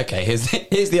on. Okay,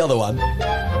 here's the other one.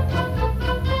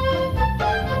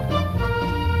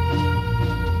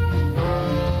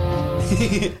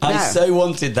 I so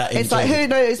wanted that. It's like, who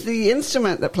knows the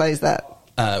instrument that plays that?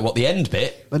 What, the end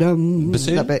bit? Bassoon?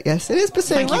 Bassoon? That bit, yes. It is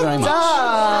bassoon. Thank you very much. done.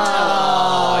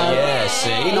 Oh, yeah,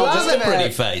 see? Not just a Loving pretty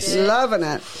it. face. Loving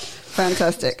it.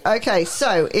 Fantastic. Okay,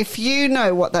 so if you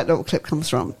know what that little clip comes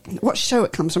from, what show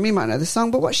it comes from, you might know the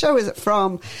song, but what show is it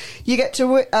from? You get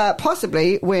to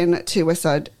possibly win 2 West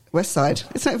Side.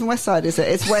 It's not even West Side, is it?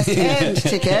 It's West End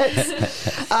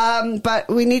tickets. But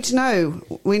we need to know.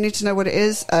 We need to know what it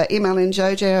is. Email in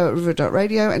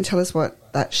jojo@river.radio and tell us what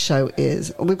that show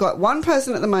is. We've got one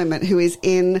person at the moment who is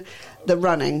in the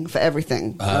running for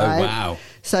everything. Oh, right? wow.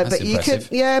 So, That's but impressive.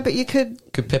 you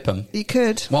could. Could pip them. You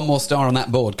could. One more star on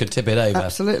that board could tip it over.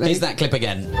 Absolutely. Here's that clip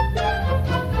again.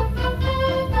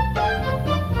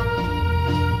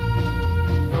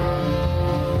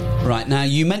 Right, now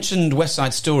you mentioned West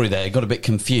Side Story there, got a bit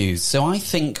confused, so I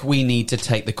think we need to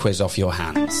take the quiz off your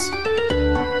hands.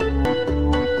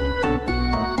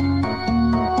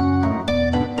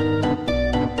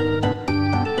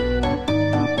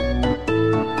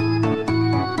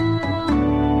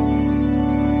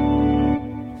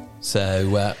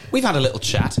 So, we've had a little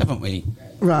chat, haven't we?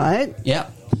 Right. Yeah.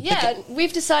 Yeah,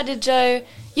 we've decided, Joe,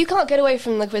 you can't get away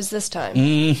from the quiz this time.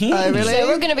 Mm-hmm. Oh, really? So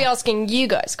we're going to be asking you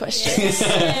guys questions.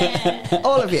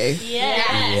 All of you?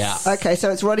 Yeah. Okay,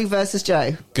 so it's Roddy versus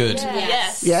Joe. Good.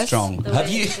 Yes. Yes? Strong. The Have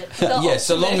way you? to the Yes,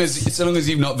 so long ultimate. as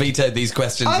you've not vetoed these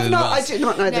questions I in do advance.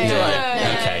 not know them.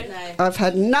 No. Okay. I've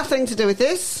had nothing to do with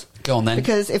this. Go on then.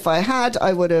 Because if I had,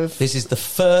 I would have... This is the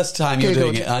first time you're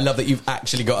doing Googled. it. I love that you've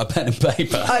actually got a pen and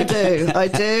paper. I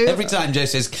do. Every time Joe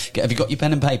says, have you got your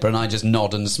pen and paper? And I just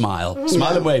nod and smile.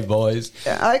 Smile and wave, boys.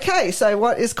 Okay, so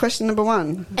what is question number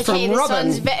 1? Okay, From this Robin.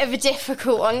 one's a bit of a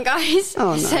difficult one, guys.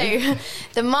 Oh, no. So,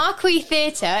 the Marquee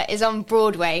Theatre is on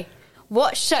Broadway.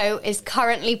 What show is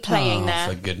currently playing Oh, there?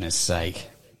 for goodness sake.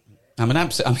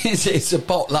 It's a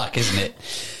pot luck, isn't it?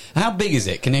 How big is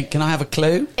it? Can I have a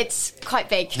clue? It's quite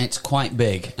big. It's quite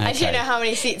big. Okay. I don't know how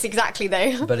many seats exactly,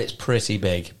 though. But it's pretty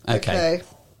big. Okay.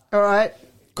 All right.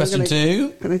 Question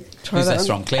 2. Who's this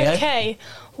from? Cleo? Okay.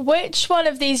 Which one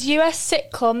of these US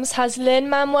sitcoms has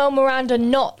Lin-Manuel Miranda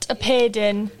not appeared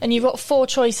in? And you've got 4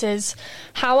 choices.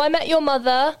 How I Met Your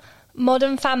Mother,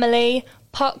 Modern Family,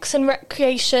 Parks and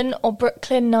Recreation, or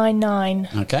Brooklyn Nine-Nine.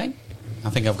 Okay. I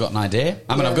think I've got an idea.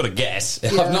 I mean, I've got a guess.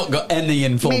 I've not got any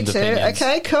informed Me too. opinions.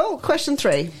 Okay, cool. Question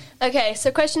 3. Okay, so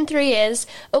question 3 is,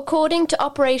 according to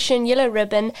Operation Yellow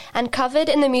Ribbon and covered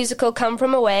in the musical Come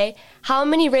From Away, how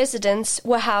many residents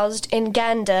were housed in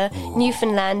Gander,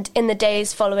 Newfoundland, in the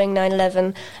days following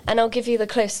 9/11? And I'll give you the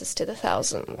closest to the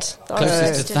 1,000.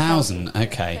 Closest to 1,000,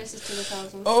 okay. Closest to the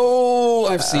 1,000. Oh,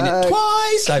 I've seen it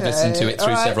twice. I've listened to it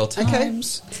through All right. several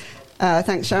times.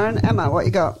 Thanks, Sharon. Emma, what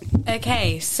you got?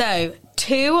 Okay, so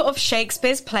 2 of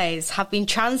Shakespeare's plays have been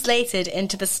translated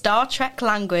into the Star Trek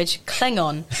language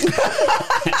Klingon.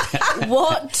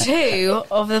 What 2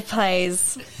 of the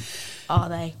plays are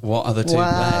they? What are the 2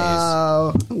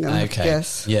 Wow. plays? I'm gonna have to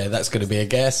guess. Yeah, that's going to be a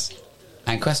guess.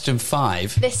 And question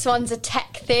 5. This one's a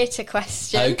tech theatre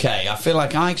question. Okay, I feel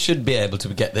like I should be able to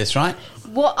get this right.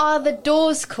 What are the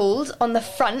doors called on the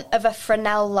front of a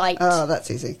Fresnel light? Oh,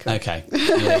 that's easy. Cool. Okay.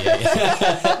 Yeah.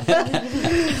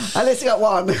 At least you got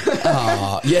one.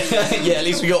 Yeah, at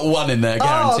least we got one in there,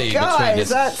 guaranteed. Oh, between guys, us.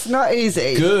 that's not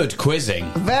easy. Good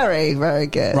quizzing. Very, very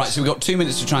good. Right, so we've got 2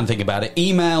 minutes to try and think about it.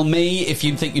 Email me if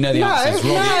you think you know the answers.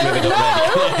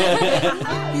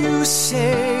 You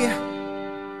say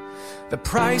the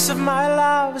price of my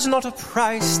love is not a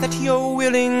price that you're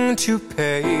willing to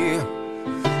pay.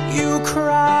 You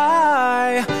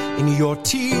cry in your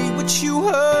tea, which you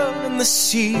hurl in the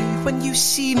sea when you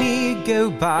see me go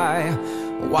by.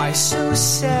 Why so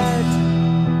sad?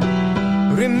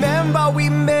 Remember we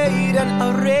made an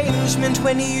arrangement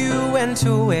when you went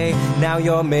away. Now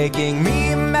you're making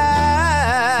me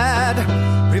mad.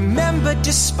 Remember,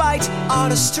 despite our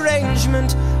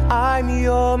estrangement, I'm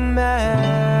your man.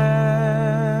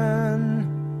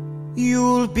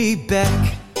 You'll be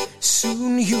back,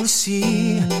 soon you'll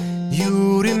see.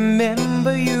 You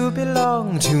remember you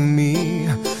belong to me.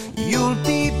 You'll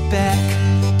be back,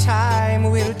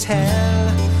 time will tell.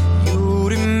 You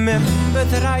remember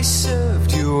that I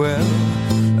served you well.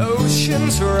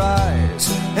 Oceans rise,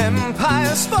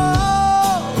 empires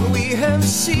fall. We have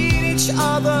seen each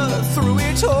other through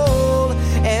it all.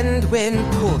 And when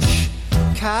push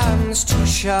comes to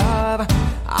shove,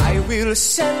 I will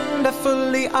send a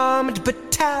fully armed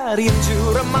battalion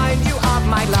to remind you of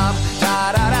my love.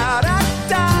 Da da da da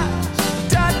da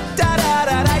da da da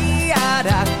da da ya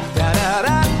da da da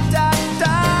da da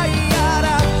da ya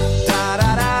da da da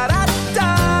da da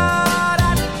da da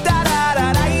da da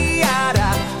da ya da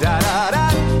da da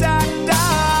da da.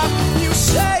 You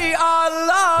say our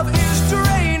love is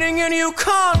draining and you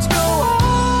can't go on.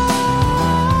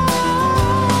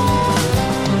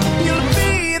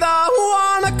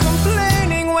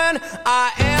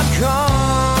 I am gone.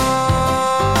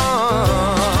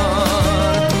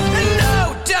 And no,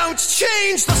 don't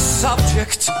change the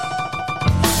subject,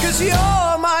 'cause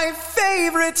you're my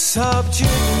favorite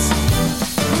subject.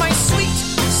 My sweet,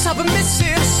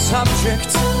 submissive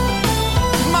subject.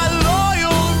 My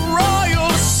loyal,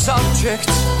 royal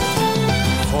subject.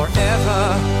 Forever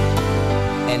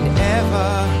and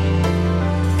ever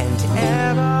and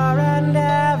ever and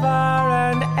ever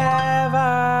and ever.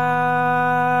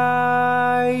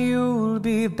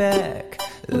 Back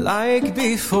like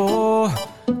before,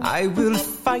 I will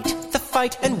fight the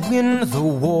fight and win the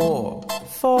war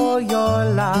for your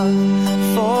love,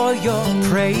 for your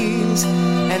praise,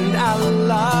 and I'll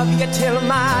love you till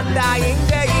my dying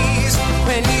days.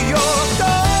 When you're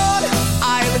gone,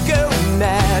 I'll go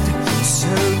mad, so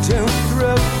don't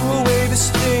throw away this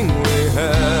thing we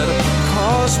had.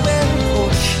 'Cause when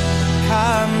push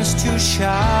comes to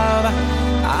shove,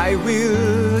 I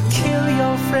will kill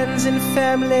your friends and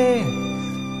family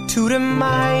to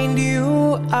remind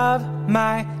you of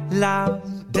my love.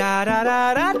 Da da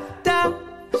da da da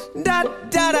da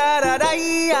da da da da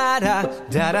ya da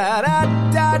da da da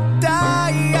da da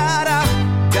ya da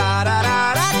da da da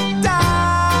da da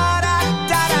da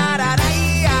da da da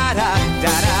ya da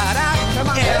da da da. Come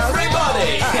on,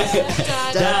 everybody! Da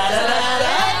da da da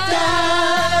da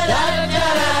da da da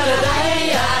da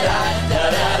ya da da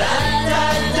da da da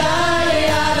da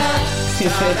ya da.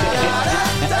 Very good, guys.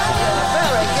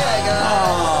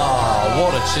 Oh,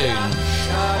 what a tune.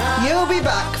 You'll be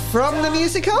back from the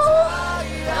musical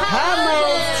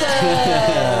Hamilton.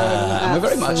 And we're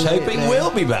very much hoping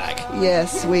we'll be back.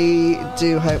 Yes, we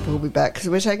do hope we'll be back because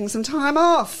we're taking some time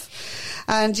off.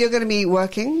 And you're going to be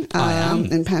working I am.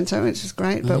 in Panto, which is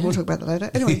great, but we'll talk about that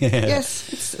later. Anyway, Yeah. yes,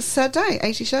 it's a sad day,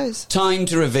 80 shows. Time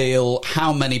to reveal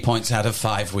how many points out of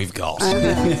 5 we've got.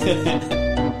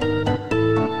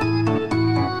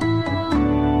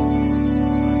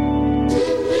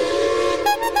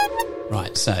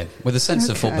 Right, so, with a sense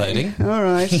of foreboding. All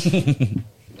right.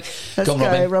 Let's Go on,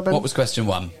 go, Robin. What was question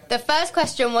 1? The first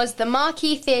question was, the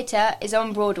Marquee Theatre is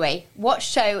on Broadway. What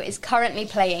show is currently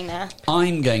playing there?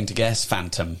 I'm going to guess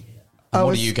Phantom. I And what are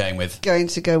was you going with? Going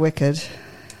to go Wicked.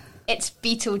 It's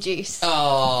Beetlejuice.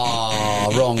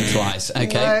 Oh, wrong twice.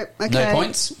 Okay. No, okay. No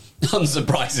points?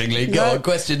 Unsurprisingly. Go No. on,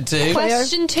 question 2.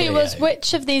 Question 2 was,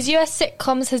 which of these US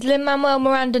sitcoms has Lin-Manuel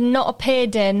Miranda not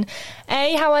appeared in?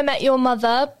 A, How I Met Your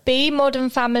Mother, B,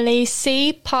 Modern Family,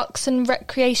 C, Parks and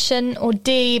Recreation, or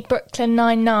D, Brooklyn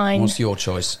Nine-Nine? What's your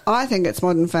choice? I think it's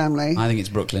Modern Family. I think it's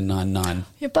Brooklyn Nine-Nine.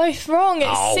 You're both wrong. It's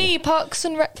Ow. C, Parks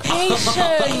and Recreation.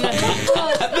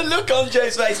 The look on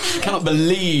Jo's face. Cannot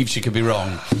believe she could be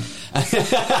wrong.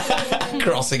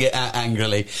 Crossing it out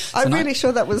angrily. I'm really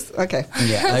sure that was... Okay.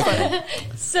 Yeah, okay.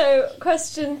 So,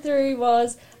 question 3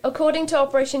 was, according to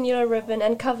Operation Yellow Ribbon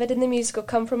and covered in the musical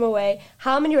Come From Away,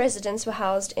 how many residents were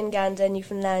housed in Gander,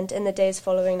 Newfoundland in the days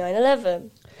following 9/11?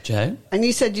 Joe? And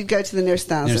you said you'd go to the nearest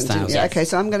 1,000. Nearest didn't you? 1,000. Okay,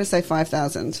 so I'm going to say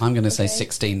 5,000. I'm going to say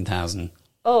 16,000.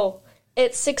 Oh,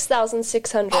 it's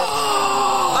 6,600.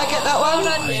 I get that one.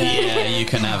 Yeah, you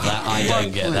can have that. I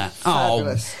don't get that.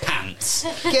 Fabulous. Oh, pants.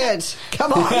 Good.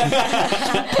 Come on.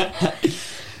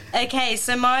 Okay,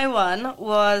 so my one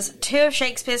was 2 of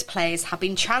Shakespeare's plays have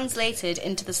been translated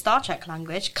into the Star Trek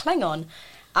language, Klingon.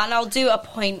 And I'll do a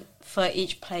point for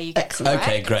each play you get Excellent.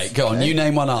 Okay, great. Go on. You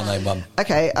name one, I'll name one.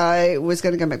 Okay, I was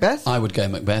going to go Macbeth. I would go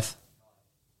Macbeth.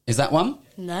 Is that one?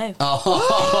 No.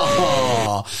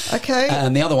 Oh. Okay.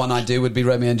 And the other one I'd do would be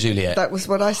Romeo and Juliet. That was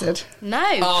what I said. No.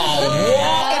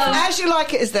 Oh, If As You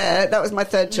Like It is there, that was my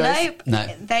third choice. Nope. No.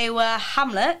 They were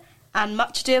Hamlet and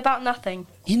Much Ado About Nothing.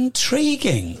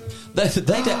 Intriguing. They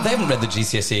haven't read the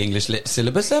GCSE English lit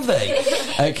syllabus, have they?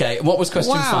 Okay, what was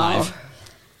question Wow. 5?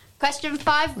 Question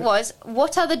 5 was,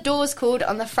 what are the doors called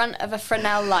on the front of a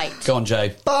Fresnel light? Go on, Joe.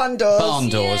 Barn doors. Barn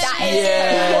doors. That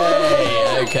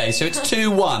is Yay! Okay, so it's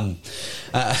 2-1.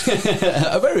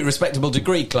 A very respectable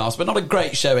degree class, but not a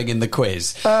great showing in the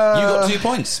quiz. You got 2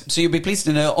 points, so you'll be pleased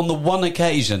to know on the one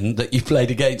occasion that you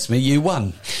played against me, you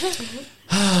won.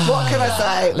 What can I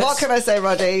say? What can I say,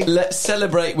 Roddy? Let's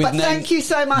celebrate with But thank you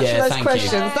so much Yeah, for those thank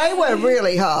questions. you. They were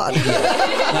really hard.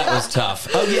 That was tough.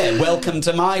 Oh yeah, welcome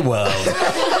to my world.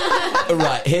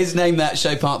 Right, here's Name That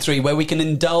Show Part 3, where we can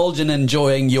indulge in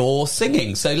enjoying your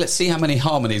singing. So let's see how many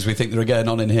harmonies we think there are going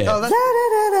on in here. Oh, that's...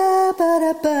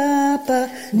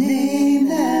 Name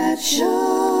that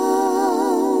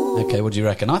show. Okay, what do you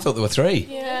reckon? I thought there were 3.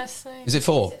 Yeah, same. Is it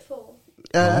 4?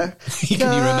 Can Can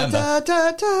you remember?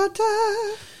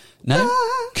 No?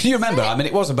 Can you remember? I mean,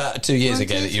 it was about 2 years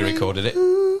ago that you recorded it.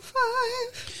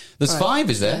 There's 5,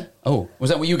 is there? Oh, was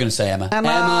that what you were going to say, Emma?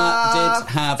 Emma did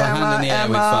have a hand in the air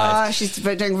with 5. She's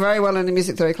doing very well in the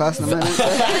music theory class at the moment.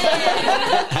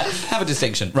 Have a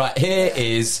distinction. Right, here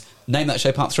is Name That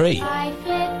Show Part 3. I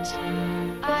flit,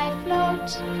 I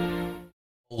float.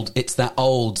 It's that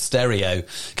old stereo,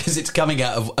 because it's coming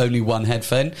out of only one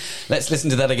headphone. Let's listen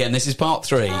to that again. This is Part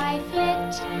 3. I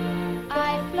flit,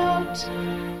 I float.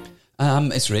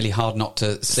 It's really hard not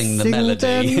to sing the Sing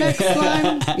melody. the next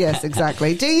line. Yes,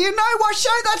 exactly. Do you know what show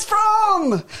that's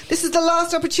from? This is the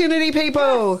last opportunity,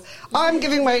 people. I'm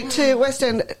giving away 2 West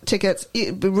End tickets.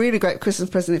 It'd be a really great Christmas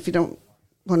present if you don't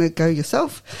want to go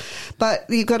yourself. But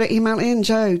you've got to email in,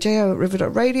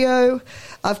 jo@river.radio.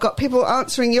 I've got people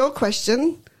answering your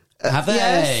question. Have they?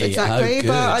 Yes, exactly. Oh, good.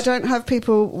 But I don't have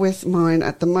people with mine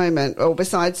at the moment, or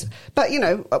besides. But, you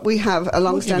know, we have a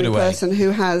long-standing away. person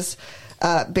who has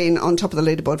been on top of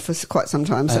the leaderboard for quite some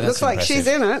time. So it looks like she's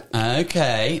in it.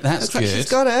 Okay, that's Looks good. like she's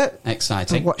got it.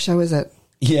 Exciting. Oh, what show is it?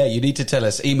 Yeah, you need to tell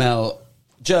us. Email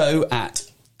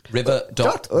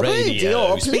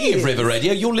jo@river.radio. Speaking of River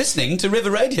Radio, you're listening to River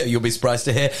Radio. You'll be surprised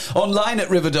to hear. Online at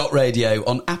river.radio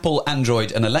on Apple,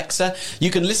 Android and Alexa.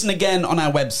 You can listen again on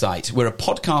our website. We're a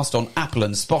podcast on Apple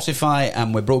and Spotify,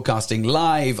 and we're broadcasting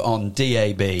live on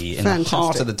DAB in the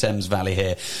heart of the Thames Valley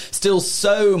here. Still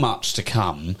so much to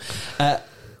come.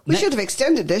 We should have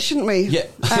extended this, shouldn't we? Yeah.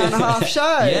 Hour and a half show.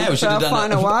 Yeah, we should have done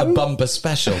final a one. bumper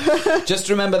special. Just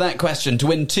remember that question. To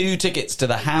win 2 tickets to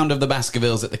the Hound of the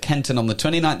Baskervilles at the Kenton on the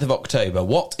 29th of October,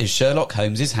 what is Sherlock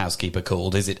Holmes' housekeeper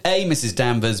called? Is it A, Mrs.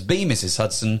 Danvers, B, Mrs.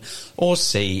 Hudson, or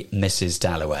C, Mrs.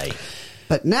 Dalloway?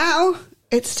 But now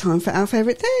it's time for our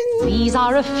favourite things. These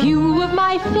are a few of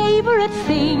my favourite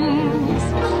things.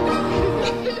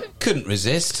 Couldn't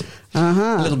resist.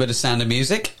 Uh-huh. A little bit of Sound of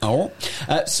Music.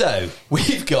 So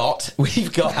we've got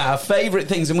our favourite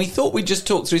things, and we thought we'd just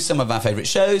talk through some of our favourite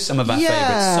shows, some of our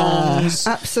favourite songs.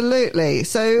 Absolutely.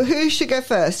 So who should go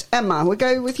first? Emma, we'll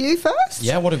go with you first.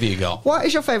 Yeah, what have you got? What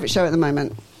is your favourite show at the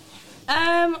moment?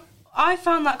 I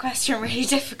found that question really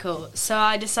difficult, so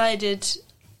I decided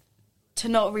to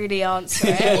not really answer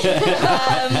it.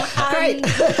 Great.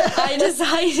 I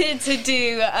decided to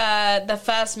do the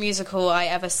first musical I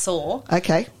ever saw.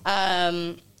 Okay.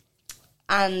 And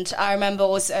I remember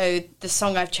also the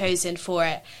song I've chosen for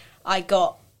it, I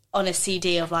got on a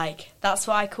CD of like, that's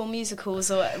what I call musicals,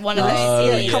 or one of those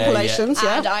CDs. Compilations,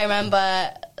 yeah. And I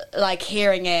remember like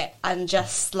hearing it and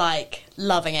just like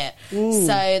loving it.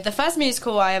 So the first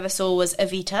musical I ever saw was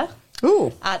Evita.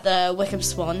 Ooh. At the Wickham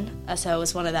Swan, so it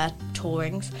was one of their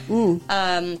tourings.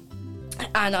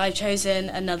 And I've chosen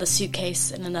Another Suitcase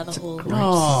in Another Hall.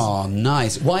 Oh,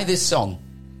 nice. Why this song?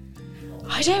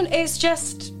 It's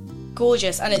just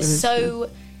gorgeous, and it's so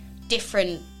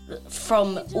different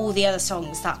from all the other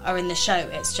songs that are in the show.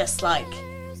 It's just like,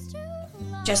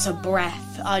 just a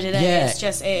breath. I don't know, Yeah. it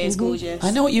is gorgeous. I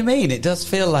know what you mean. It does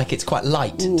feel like it's quite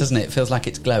light, doesn't it? It feels like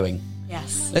it's glowing.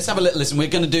 Yes. Let's have a little listen. We're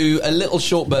going to do a little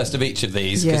short burst of each of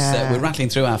these because Yeah. we're rattling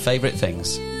through our favourite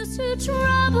things. To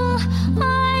trouble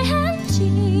I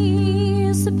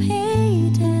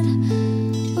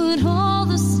anticipated, but all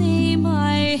the same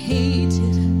I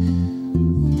hated.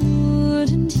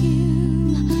 Wouldn't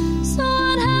you? So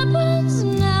what happens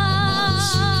now?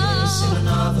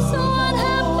 So what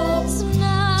happens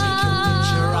now? Take your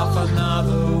picture off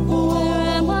another wall.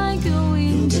 Where am I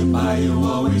going to? You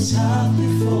always have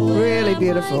before. Really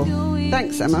beautiful.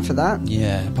 Thanks, Emma, for that.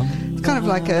 Yeah. It's kind of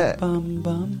like a...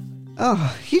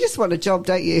 Oh, you just want a job,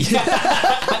 don't you?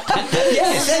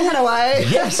 Yes. Sing it away.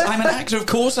 Yes, I'm an actor. Of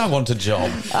course I want a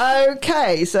job.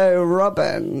 Okay, so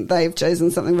Robin, they've chosen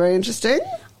something very interesting.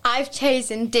 I've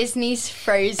chosen Disney's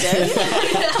Frozen.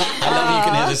 I love you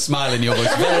can hear the smile in your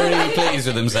voice. Very pleased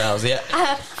with themselves, yeah.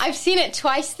 I've seen it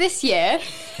twice this year.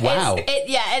 Wow.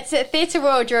 It's at Theatre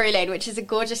Royal Drury Lane, which is a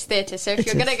gorgeous theatre. So if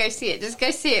you're going to go see it, just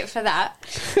go see it for that.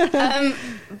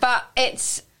 But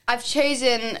I've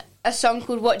chosen a song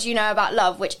called What Do You Know About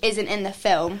Love, which isn't in the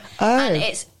film. Oh. And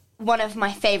it's one of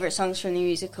my favourite songs from the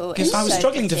musical. Because It's I was so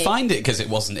struggling to pretty. find it because it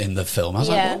wasn't in the film. I was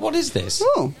Yeah. like, what is this?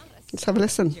 Oh, let's have a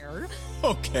listen.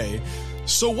 Okay,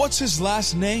 so what's his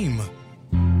last name?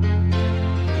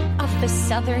 Of the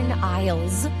Southern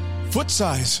Isles. Foot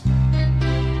size.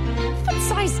 Foot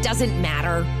size doesn't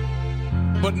matter.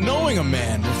 But knowing a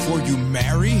man before you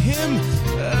marry him,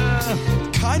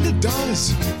 kinda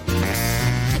does.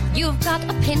 You've got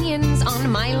opinions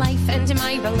on my life and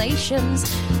my relations,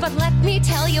 but let me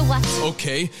tell you what.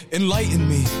 Okay, enlighten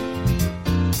me.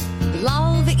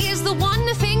 Love is the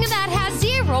one thing that has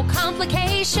zero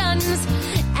complications,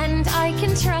 and I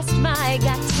can trust my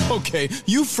gut. Okay,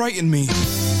 you frighten me.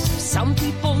 Some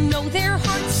people know their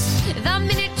hearts the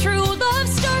minute true love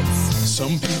starts.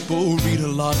 Some people read a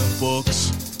lot of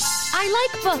books. I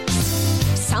like books.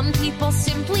 Some people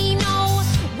simply know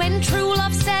when true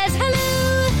love says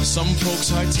hello. Some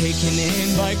folks are taken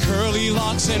in by curly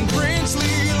locks and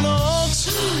princely looks.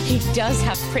 He does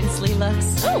have princely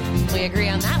looks. Oh, we agree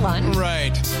on that one.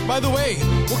 Right. By the way,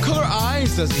 what color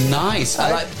eyes does he have? Nice.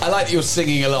 I like that you're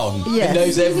singing along. Yes. It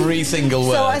knows every single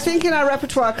word. So I think in our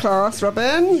repertoire class,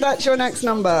 Robin, that's your next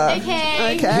number.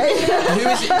 Okay.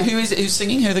 Okay. Who's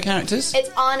singing? Who are the characters? It's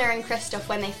Anna and Christoph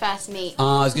when they first meet.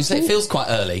 I was going to say, it feels quite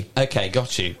early. Okay,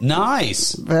 got you.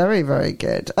 Nice. Very, very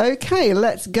good. Okay,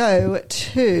 let's go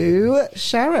to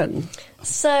Sharon.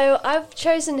 So I've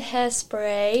chosen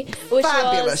Hairspray, which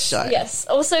Fabulous was show. Yes,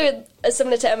 also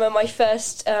similar to Emma, my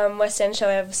first West End show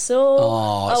I ever saw.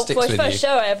 Oh, it sticks my with first you.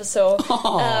 show I ever saw.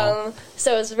 Aw.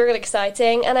 So it was really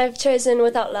exciting, and I've chosen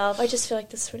Without Love. I just feel like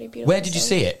this is really beautiful. Where did you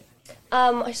see it?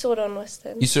 I saw it on West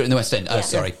End. You saw it in the West End. Oh, Yeah.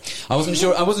 sorry. I wasn't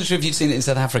sure if you'd seen it in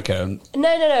South Africa.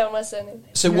 No, on West End.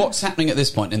 So what's happening at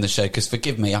this point in the show? Because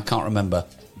forgive me, I can't remember.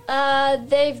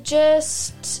 They've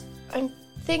just. I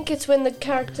think it's when the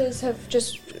characters have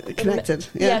just Connected.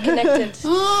 Yeah, connected.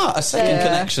 A second Yeah.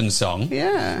 connection song.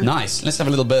 Yeah. Nice. Let's have a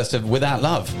little burst of Without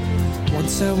Love.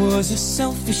 Once I was a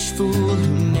selfish fool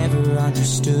who never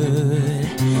understood.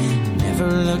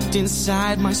 Never looked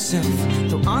inside myself,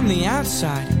 though on the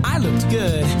outside I looked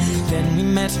good. Then we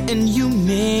met and you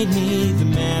made me the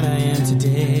man I am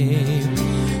today.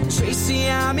 Tracy,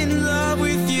 I'm in love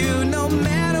with you no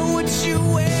matter what you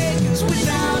weigh. 'Cause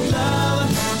without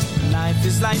love, life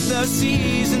is like the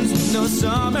seasons with no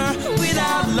summer.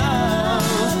 Without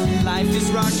love, life is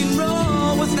rock and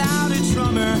roll without a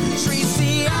drummer.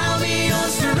 Tracy, I'll be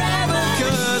yours forever.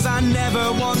 'cause I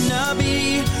never wanna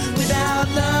be without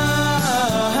love.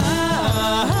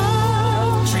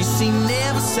 Tracy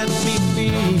never set me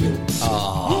free.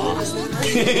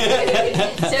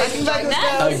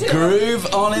 A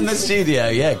groove on in the studio.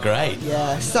 Yeah, great.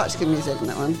 Yeah, such good music in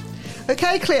that one.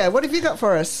 Okay, Cleo, what have you got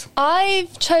for us?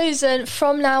 I've chosen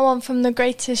From Now On from The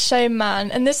Greatest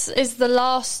Showman, and this is the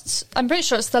last, I'm pretty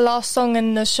sure it's the last song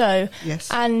in the show. Yes.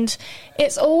 And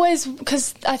it's always,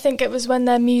 because I think it was when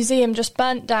their museum just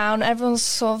burnt down, everyone's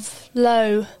sort of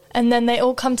low, and then they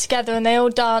all come together and they all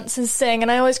dance and sing, and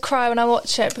I always cry when I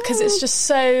watch it because it's just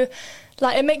so...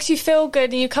 Like, it makes you feel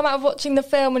good, and you come out of watching the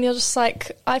film and you're just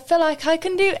like, I feel like I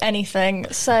can do anything.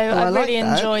 So I really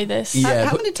enjoy this. Yeah,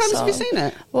 How many times have you seen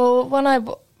it? Well,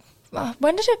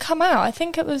 when did it come out? I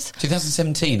think it was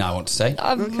 2017, I want to say,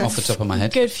 off the top of my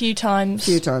head. Good few times.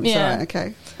 Yeah. Right,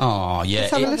 okay. Oh, yeah.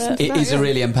 Let's have a listen to It that, is a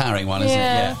really empowering one, isn't it?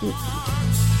 Yeah.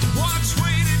 What's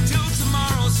waited till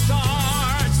tomorrow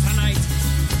starts tonight?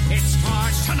 It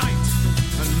starts tonight.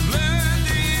 And let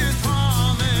the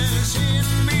promise in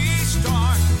me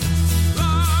start.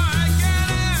 Like an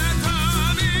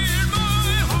anthem in my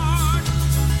heart.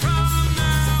 From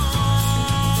now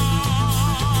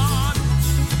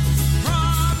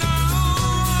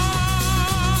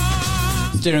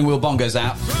on. Steering wheel bongos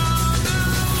out.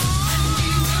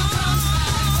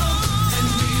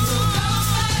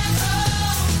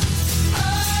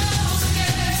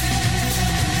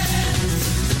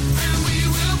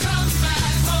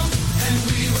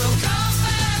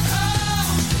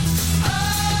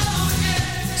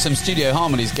 Some studio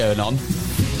harmonies going on.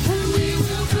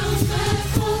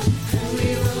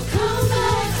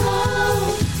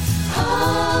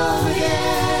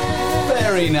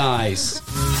 Very nice.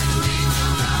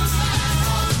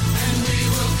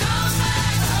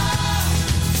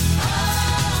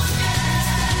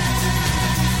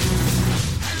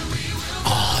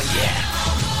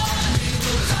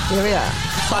 Here we are.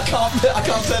 I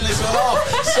can't turn this one off.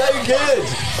 So good.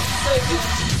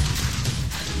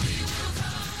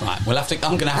 Right,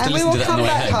 I'm going to have to listen to that on the way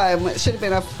home. And we will come back home. It should have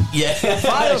been a Yeah,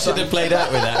 I should have played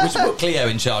out with that. We should put Cleo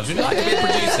in charge. Would you like to be a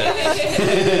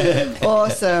producer?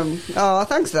 Awesome. Oh,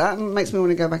 thanks for that. It makes me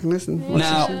want to go back and listen.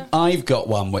 Now, I've got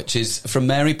one which is from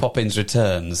Mary Poppins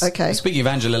Returns. Okay. Speaking of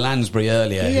Angela Lansbury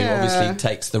earlier, Yeah. who obviously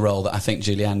takes the role that I think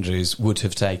Julie Andrews would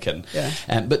have taken.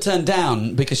 Yeah. But turned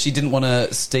down because she didn't want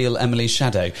to steal Emily's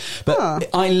shadow. But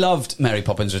I loved Mary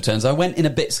Poppins Returns. I went in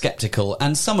a bit sceptical,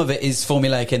 and some of it is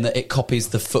formulaic in that it copies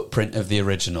the footprint of the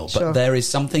original. But Sure. there is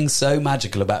something so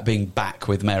magical about being back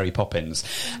with Mary Poppins.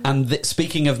 And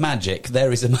speaking of magic,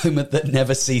 there is a moment that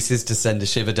never ceases to send a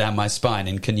shiver down my spine,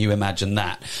 and can you imagine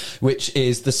that? Which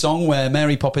is the song where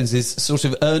Mary Poppins is sort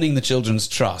of earning the children's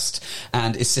trust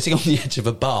and is sitting on the edge of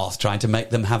a bath trying to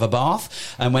make them have a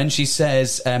bath. And when she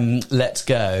says, let's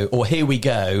go, or here we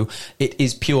go, it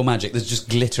is pure magic. There's just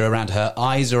glitter around her.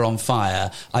 Eyes are on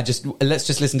fire. Let's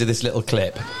just listen to this little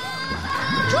clip.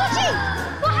 Georgie!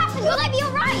 What happened? Will I be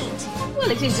all right?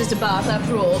 Well, it is just a bath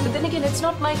after all, but then again, it's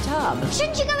not my tub.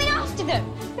 Shouldn't you go in after them?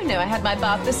 Oh, no, I had my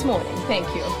bath this morning, thank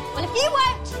you. Well, if you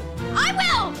won't, I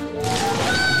will!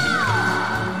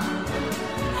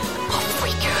 Off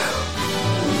we go.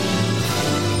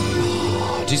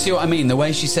 Do you see what I mean? The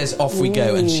way she says off we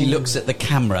go, and she looks at the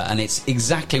camera, and it's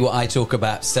exactly what I talk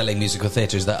about selling musical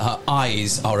theatre, is that her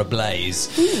eyes are ablaze,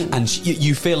 and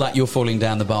you feel like you're falling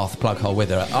down the bath plug hole with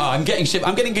her. Oh, I'm getting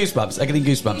goosebumps. I'm getting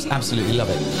goosebumps. Absolutely love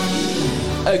it.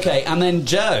 Okay, and then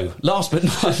Joe, last but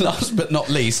not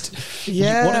least,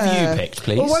 Yeah. what have you picked,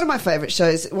 please? Well, one of my favourite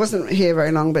shows, it wasn't here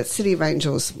very long, but City of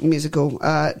Angels musical,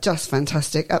 just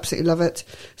fantastic. Absolutely love it.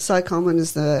 Cy Coleman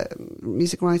is the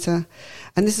music writer.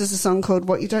 And this is a song called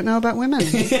What You Don't Know About Women. I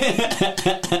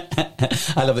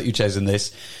love that you've chosen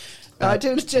this. I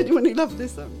do genuinely love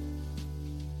this song.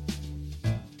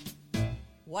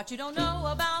 What you don't know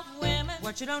about women,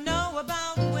 what you don't know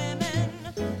about women,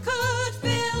 could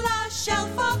fill a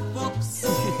shelf of books.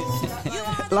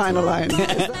 Line alone.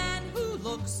 Man who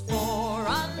looks for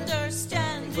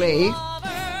understanding.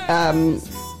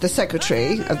 The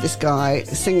secretary of this guy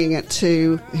singing it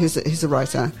to, he's a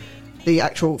writer, the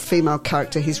actual female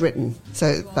character he's written.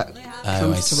 So that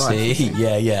comes to life. See.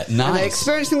 Yeah. Nice. And they're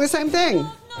experiencing the same thing.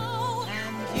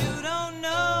 You don't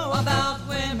know about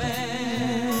women.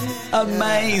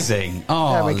 Amazing.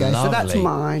 Oh, there we go. lovely. So that's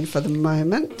mine for the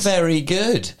moment. Very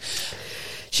good.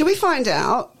 Should we find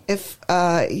out if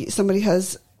somebody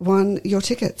has won your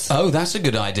tickets? Oh, that's a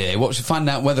good idea. What should find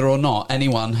out whether or not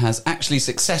anyone has actually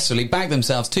successfully bagged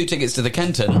themselves 2 tickets to the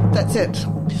Kenton. That's it.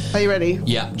 Are you ready?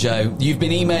 Yeah, Joe. You've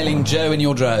been emailing Joe in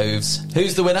your droves.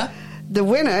 Who's the winner? The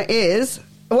winner is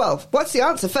Well, what's the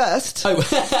answer first? Oh,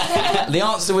 the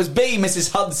answer was B,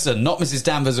 Mrs. Hudson, not Mrs.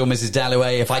 Danvers or Mrs.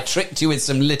 Dalloway. If I tricked you with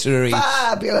some literary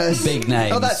Fabulous. big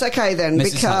names. Oh, that's okay then,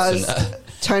 Mrs. because Hudson.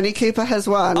 Tony Cooper has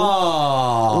won.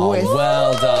 Oh, With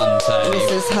well done, Tony.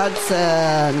 Mrs.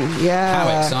 Hudson. Yeah.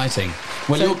 How exciting.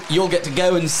 Well, So- you'll get to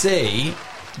go and see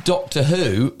Doctor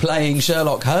Who playing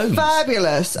Sherlock Holmes.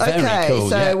 Fabulous. Very Okay, cool,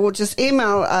 so yeah. we'll just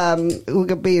email, we'll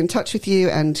be in touch with you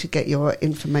and to get your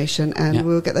information, and Yeah.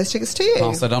 we'll get those tickets to you.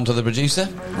 Pass that on to the producer.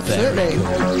 Absolutely.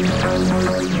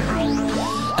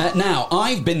 Now,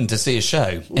 I've been to see a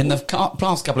show. In the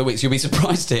past couple of weeks, you'll be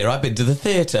surprised to hear I've been to the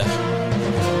theatre.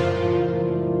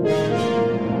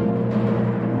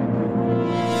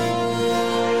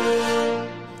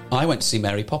 I went to see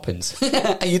Mary Poppins.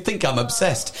 You'd think I'm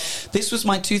obsessed. This was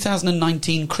my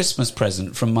 2019 Christmas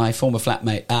present from my former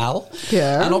flatmate Al.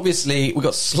 Yeah. And obviously we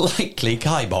got slightly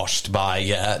kiboshed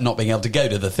by not being able to go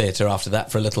to the theatre after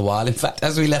that for a little while. In fact,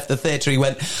 as we left the theatre, he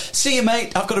went, "See you,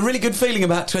 mate. I've got a really good feeling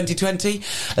about 2020."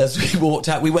 As we walked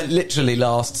out, we went literally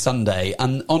last Sunday.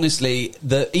 And honestly,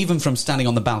 even from standing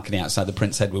on the balcony outside the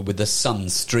Prince Edward with the sun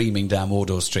streaming down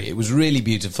Wardour Street, it was really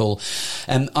beautiful.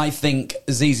 And I think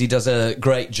Zizi does a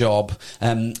great job.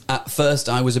 At first,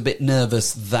 I was a bit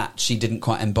nervous that she didn't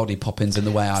quite embody Poppins in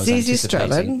the way I was Zizi anticipating.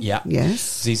 Strelin. Yeah,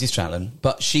 Yes. Zizi Strelin,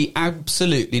 but she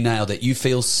absolutely nailed it. You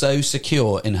feel so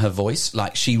secure in her voice,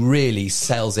 like she really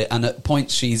sells it. And at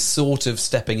points, she's sort of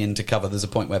stepping into cover. There's a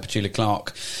point where Petula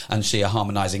Clark and she are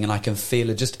harmonising, and I can feel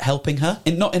her just helping her.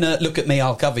 Not in a "look at me,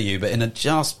 I'll cover you," but in a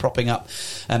just propping up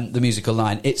the musical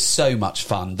line. It's so much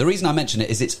fun. The reason I mention it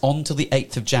is it's on till the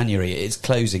 8th of January. It is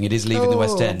closing. It is leaving the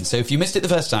West End. So if you missed it the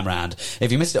first time round,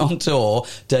 if you missed it on tour,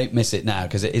 don't miss it now,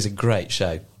 because it is a great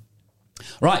show.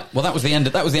 Right, well, that was the end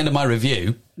of my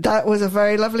review. That was a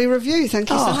very lovely review. Thank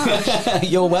you so much.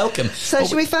 You're welcome. So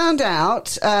we found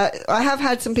out, I have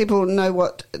had some people know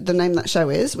what the name of that show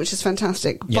is, which is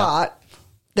fantastic, Yeah. but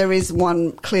there is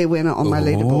one clear winner on my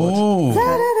leaderboard.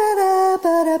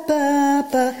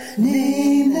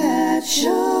 Name that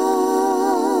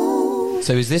show.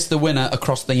 So is this the winner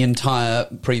across the entire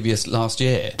previous last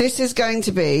year? This is going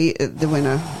to be the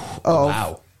winner of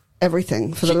Wow.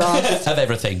 everything for the last... Of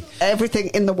everything. Everything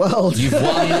in the world. You've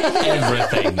won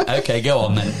everything. Okay, go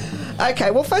on then.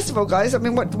 Okay, well, first of all, guys, I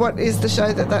mean, what is the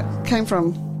show that came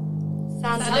from?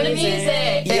 Sound of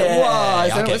Music. It was. I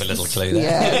and it gave was a little clue there.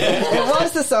 Yeah, it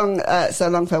was the song "So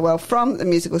Long Farewell" from the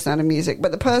musical Sound of Music.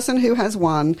 But the person who has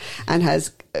won and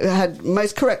has had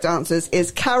most correct answers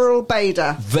is Carol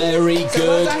Bader. Very good,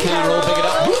 well done, Carol. Pick it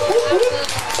up.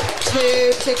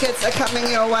 2 tickets are coming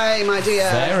your way, my dear.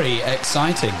 Very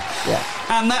exciting. Yeah.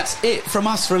 And that's it from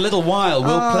us for a little while.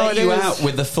 We'll Oh, play it you is. out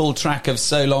with the full track of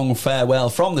 "So Long Farewell"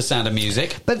 from the Sound of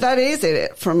Music. But that is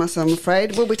it from us, I'm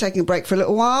afraid. We'll be taking a break for a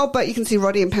little while, but you can see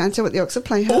Roddy and Panto at the Oxford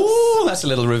Playhouse. Oh, that's a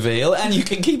little reveal. And you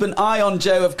can keep an eye on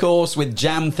Joe, of course, with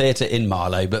Jam Theatre in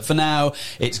Marlow. But for now,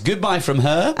 it's goodbye from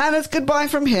her. And it's goodbye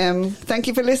from him. Thank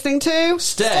you for listening to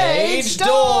Stage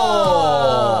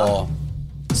Door.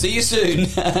 See you soon.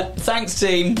 Thanks,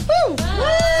 team. Woo.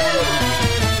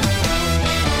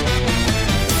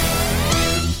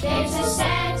 There's a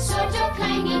sad sort of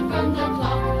clanging from the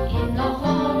clock in the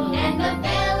hall, and the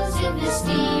bells in the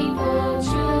steeple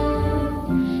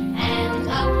too. And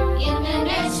up in the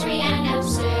nursery, an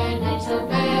absurd little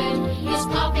bird is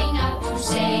popping out to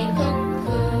say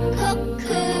cuckoo,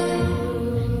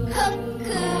 cuckoo,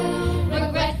 cuckoo.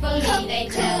 Regretfully they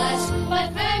tell us, but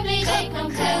firmly they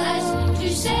compel us to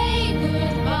say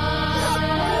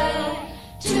goodbye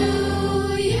to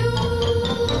you.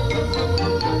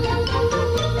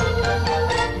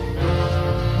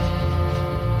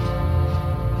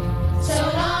 So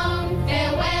long,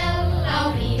 farewell,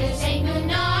 our readers say good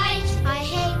night. I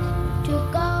hate to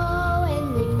go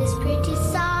and leave this pretty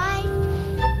sight.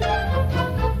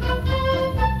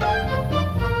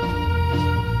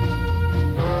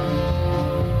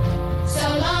 So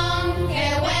long,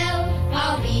 farewell,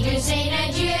 our readers say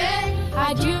adieu.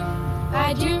 Adieu,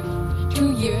 adieu, to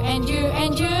you and you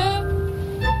and you.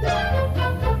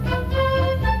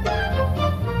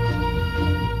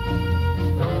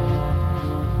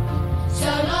 So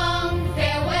long,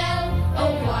 farewell,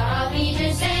 oh, what our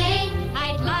readers say.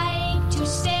 I'd like to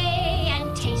stay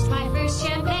and taste my first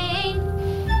champagne.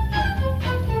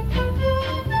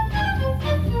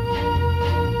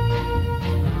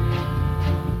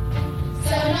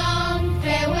 So long,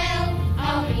 farewell,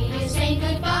 our readers say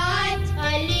goodbye.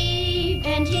 I leave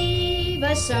and heave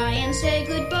a sigh and say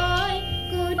goodbye,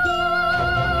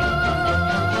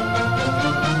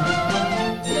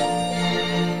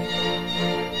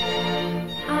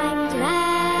 I'm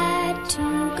glad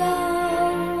to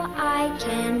go. I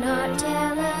cannot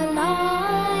tell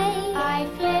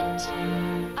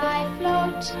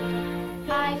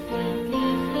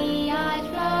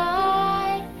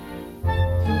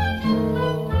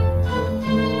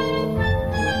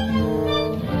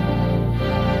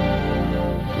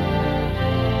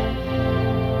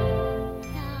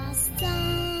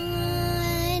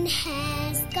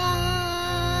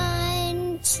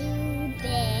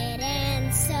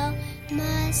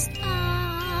just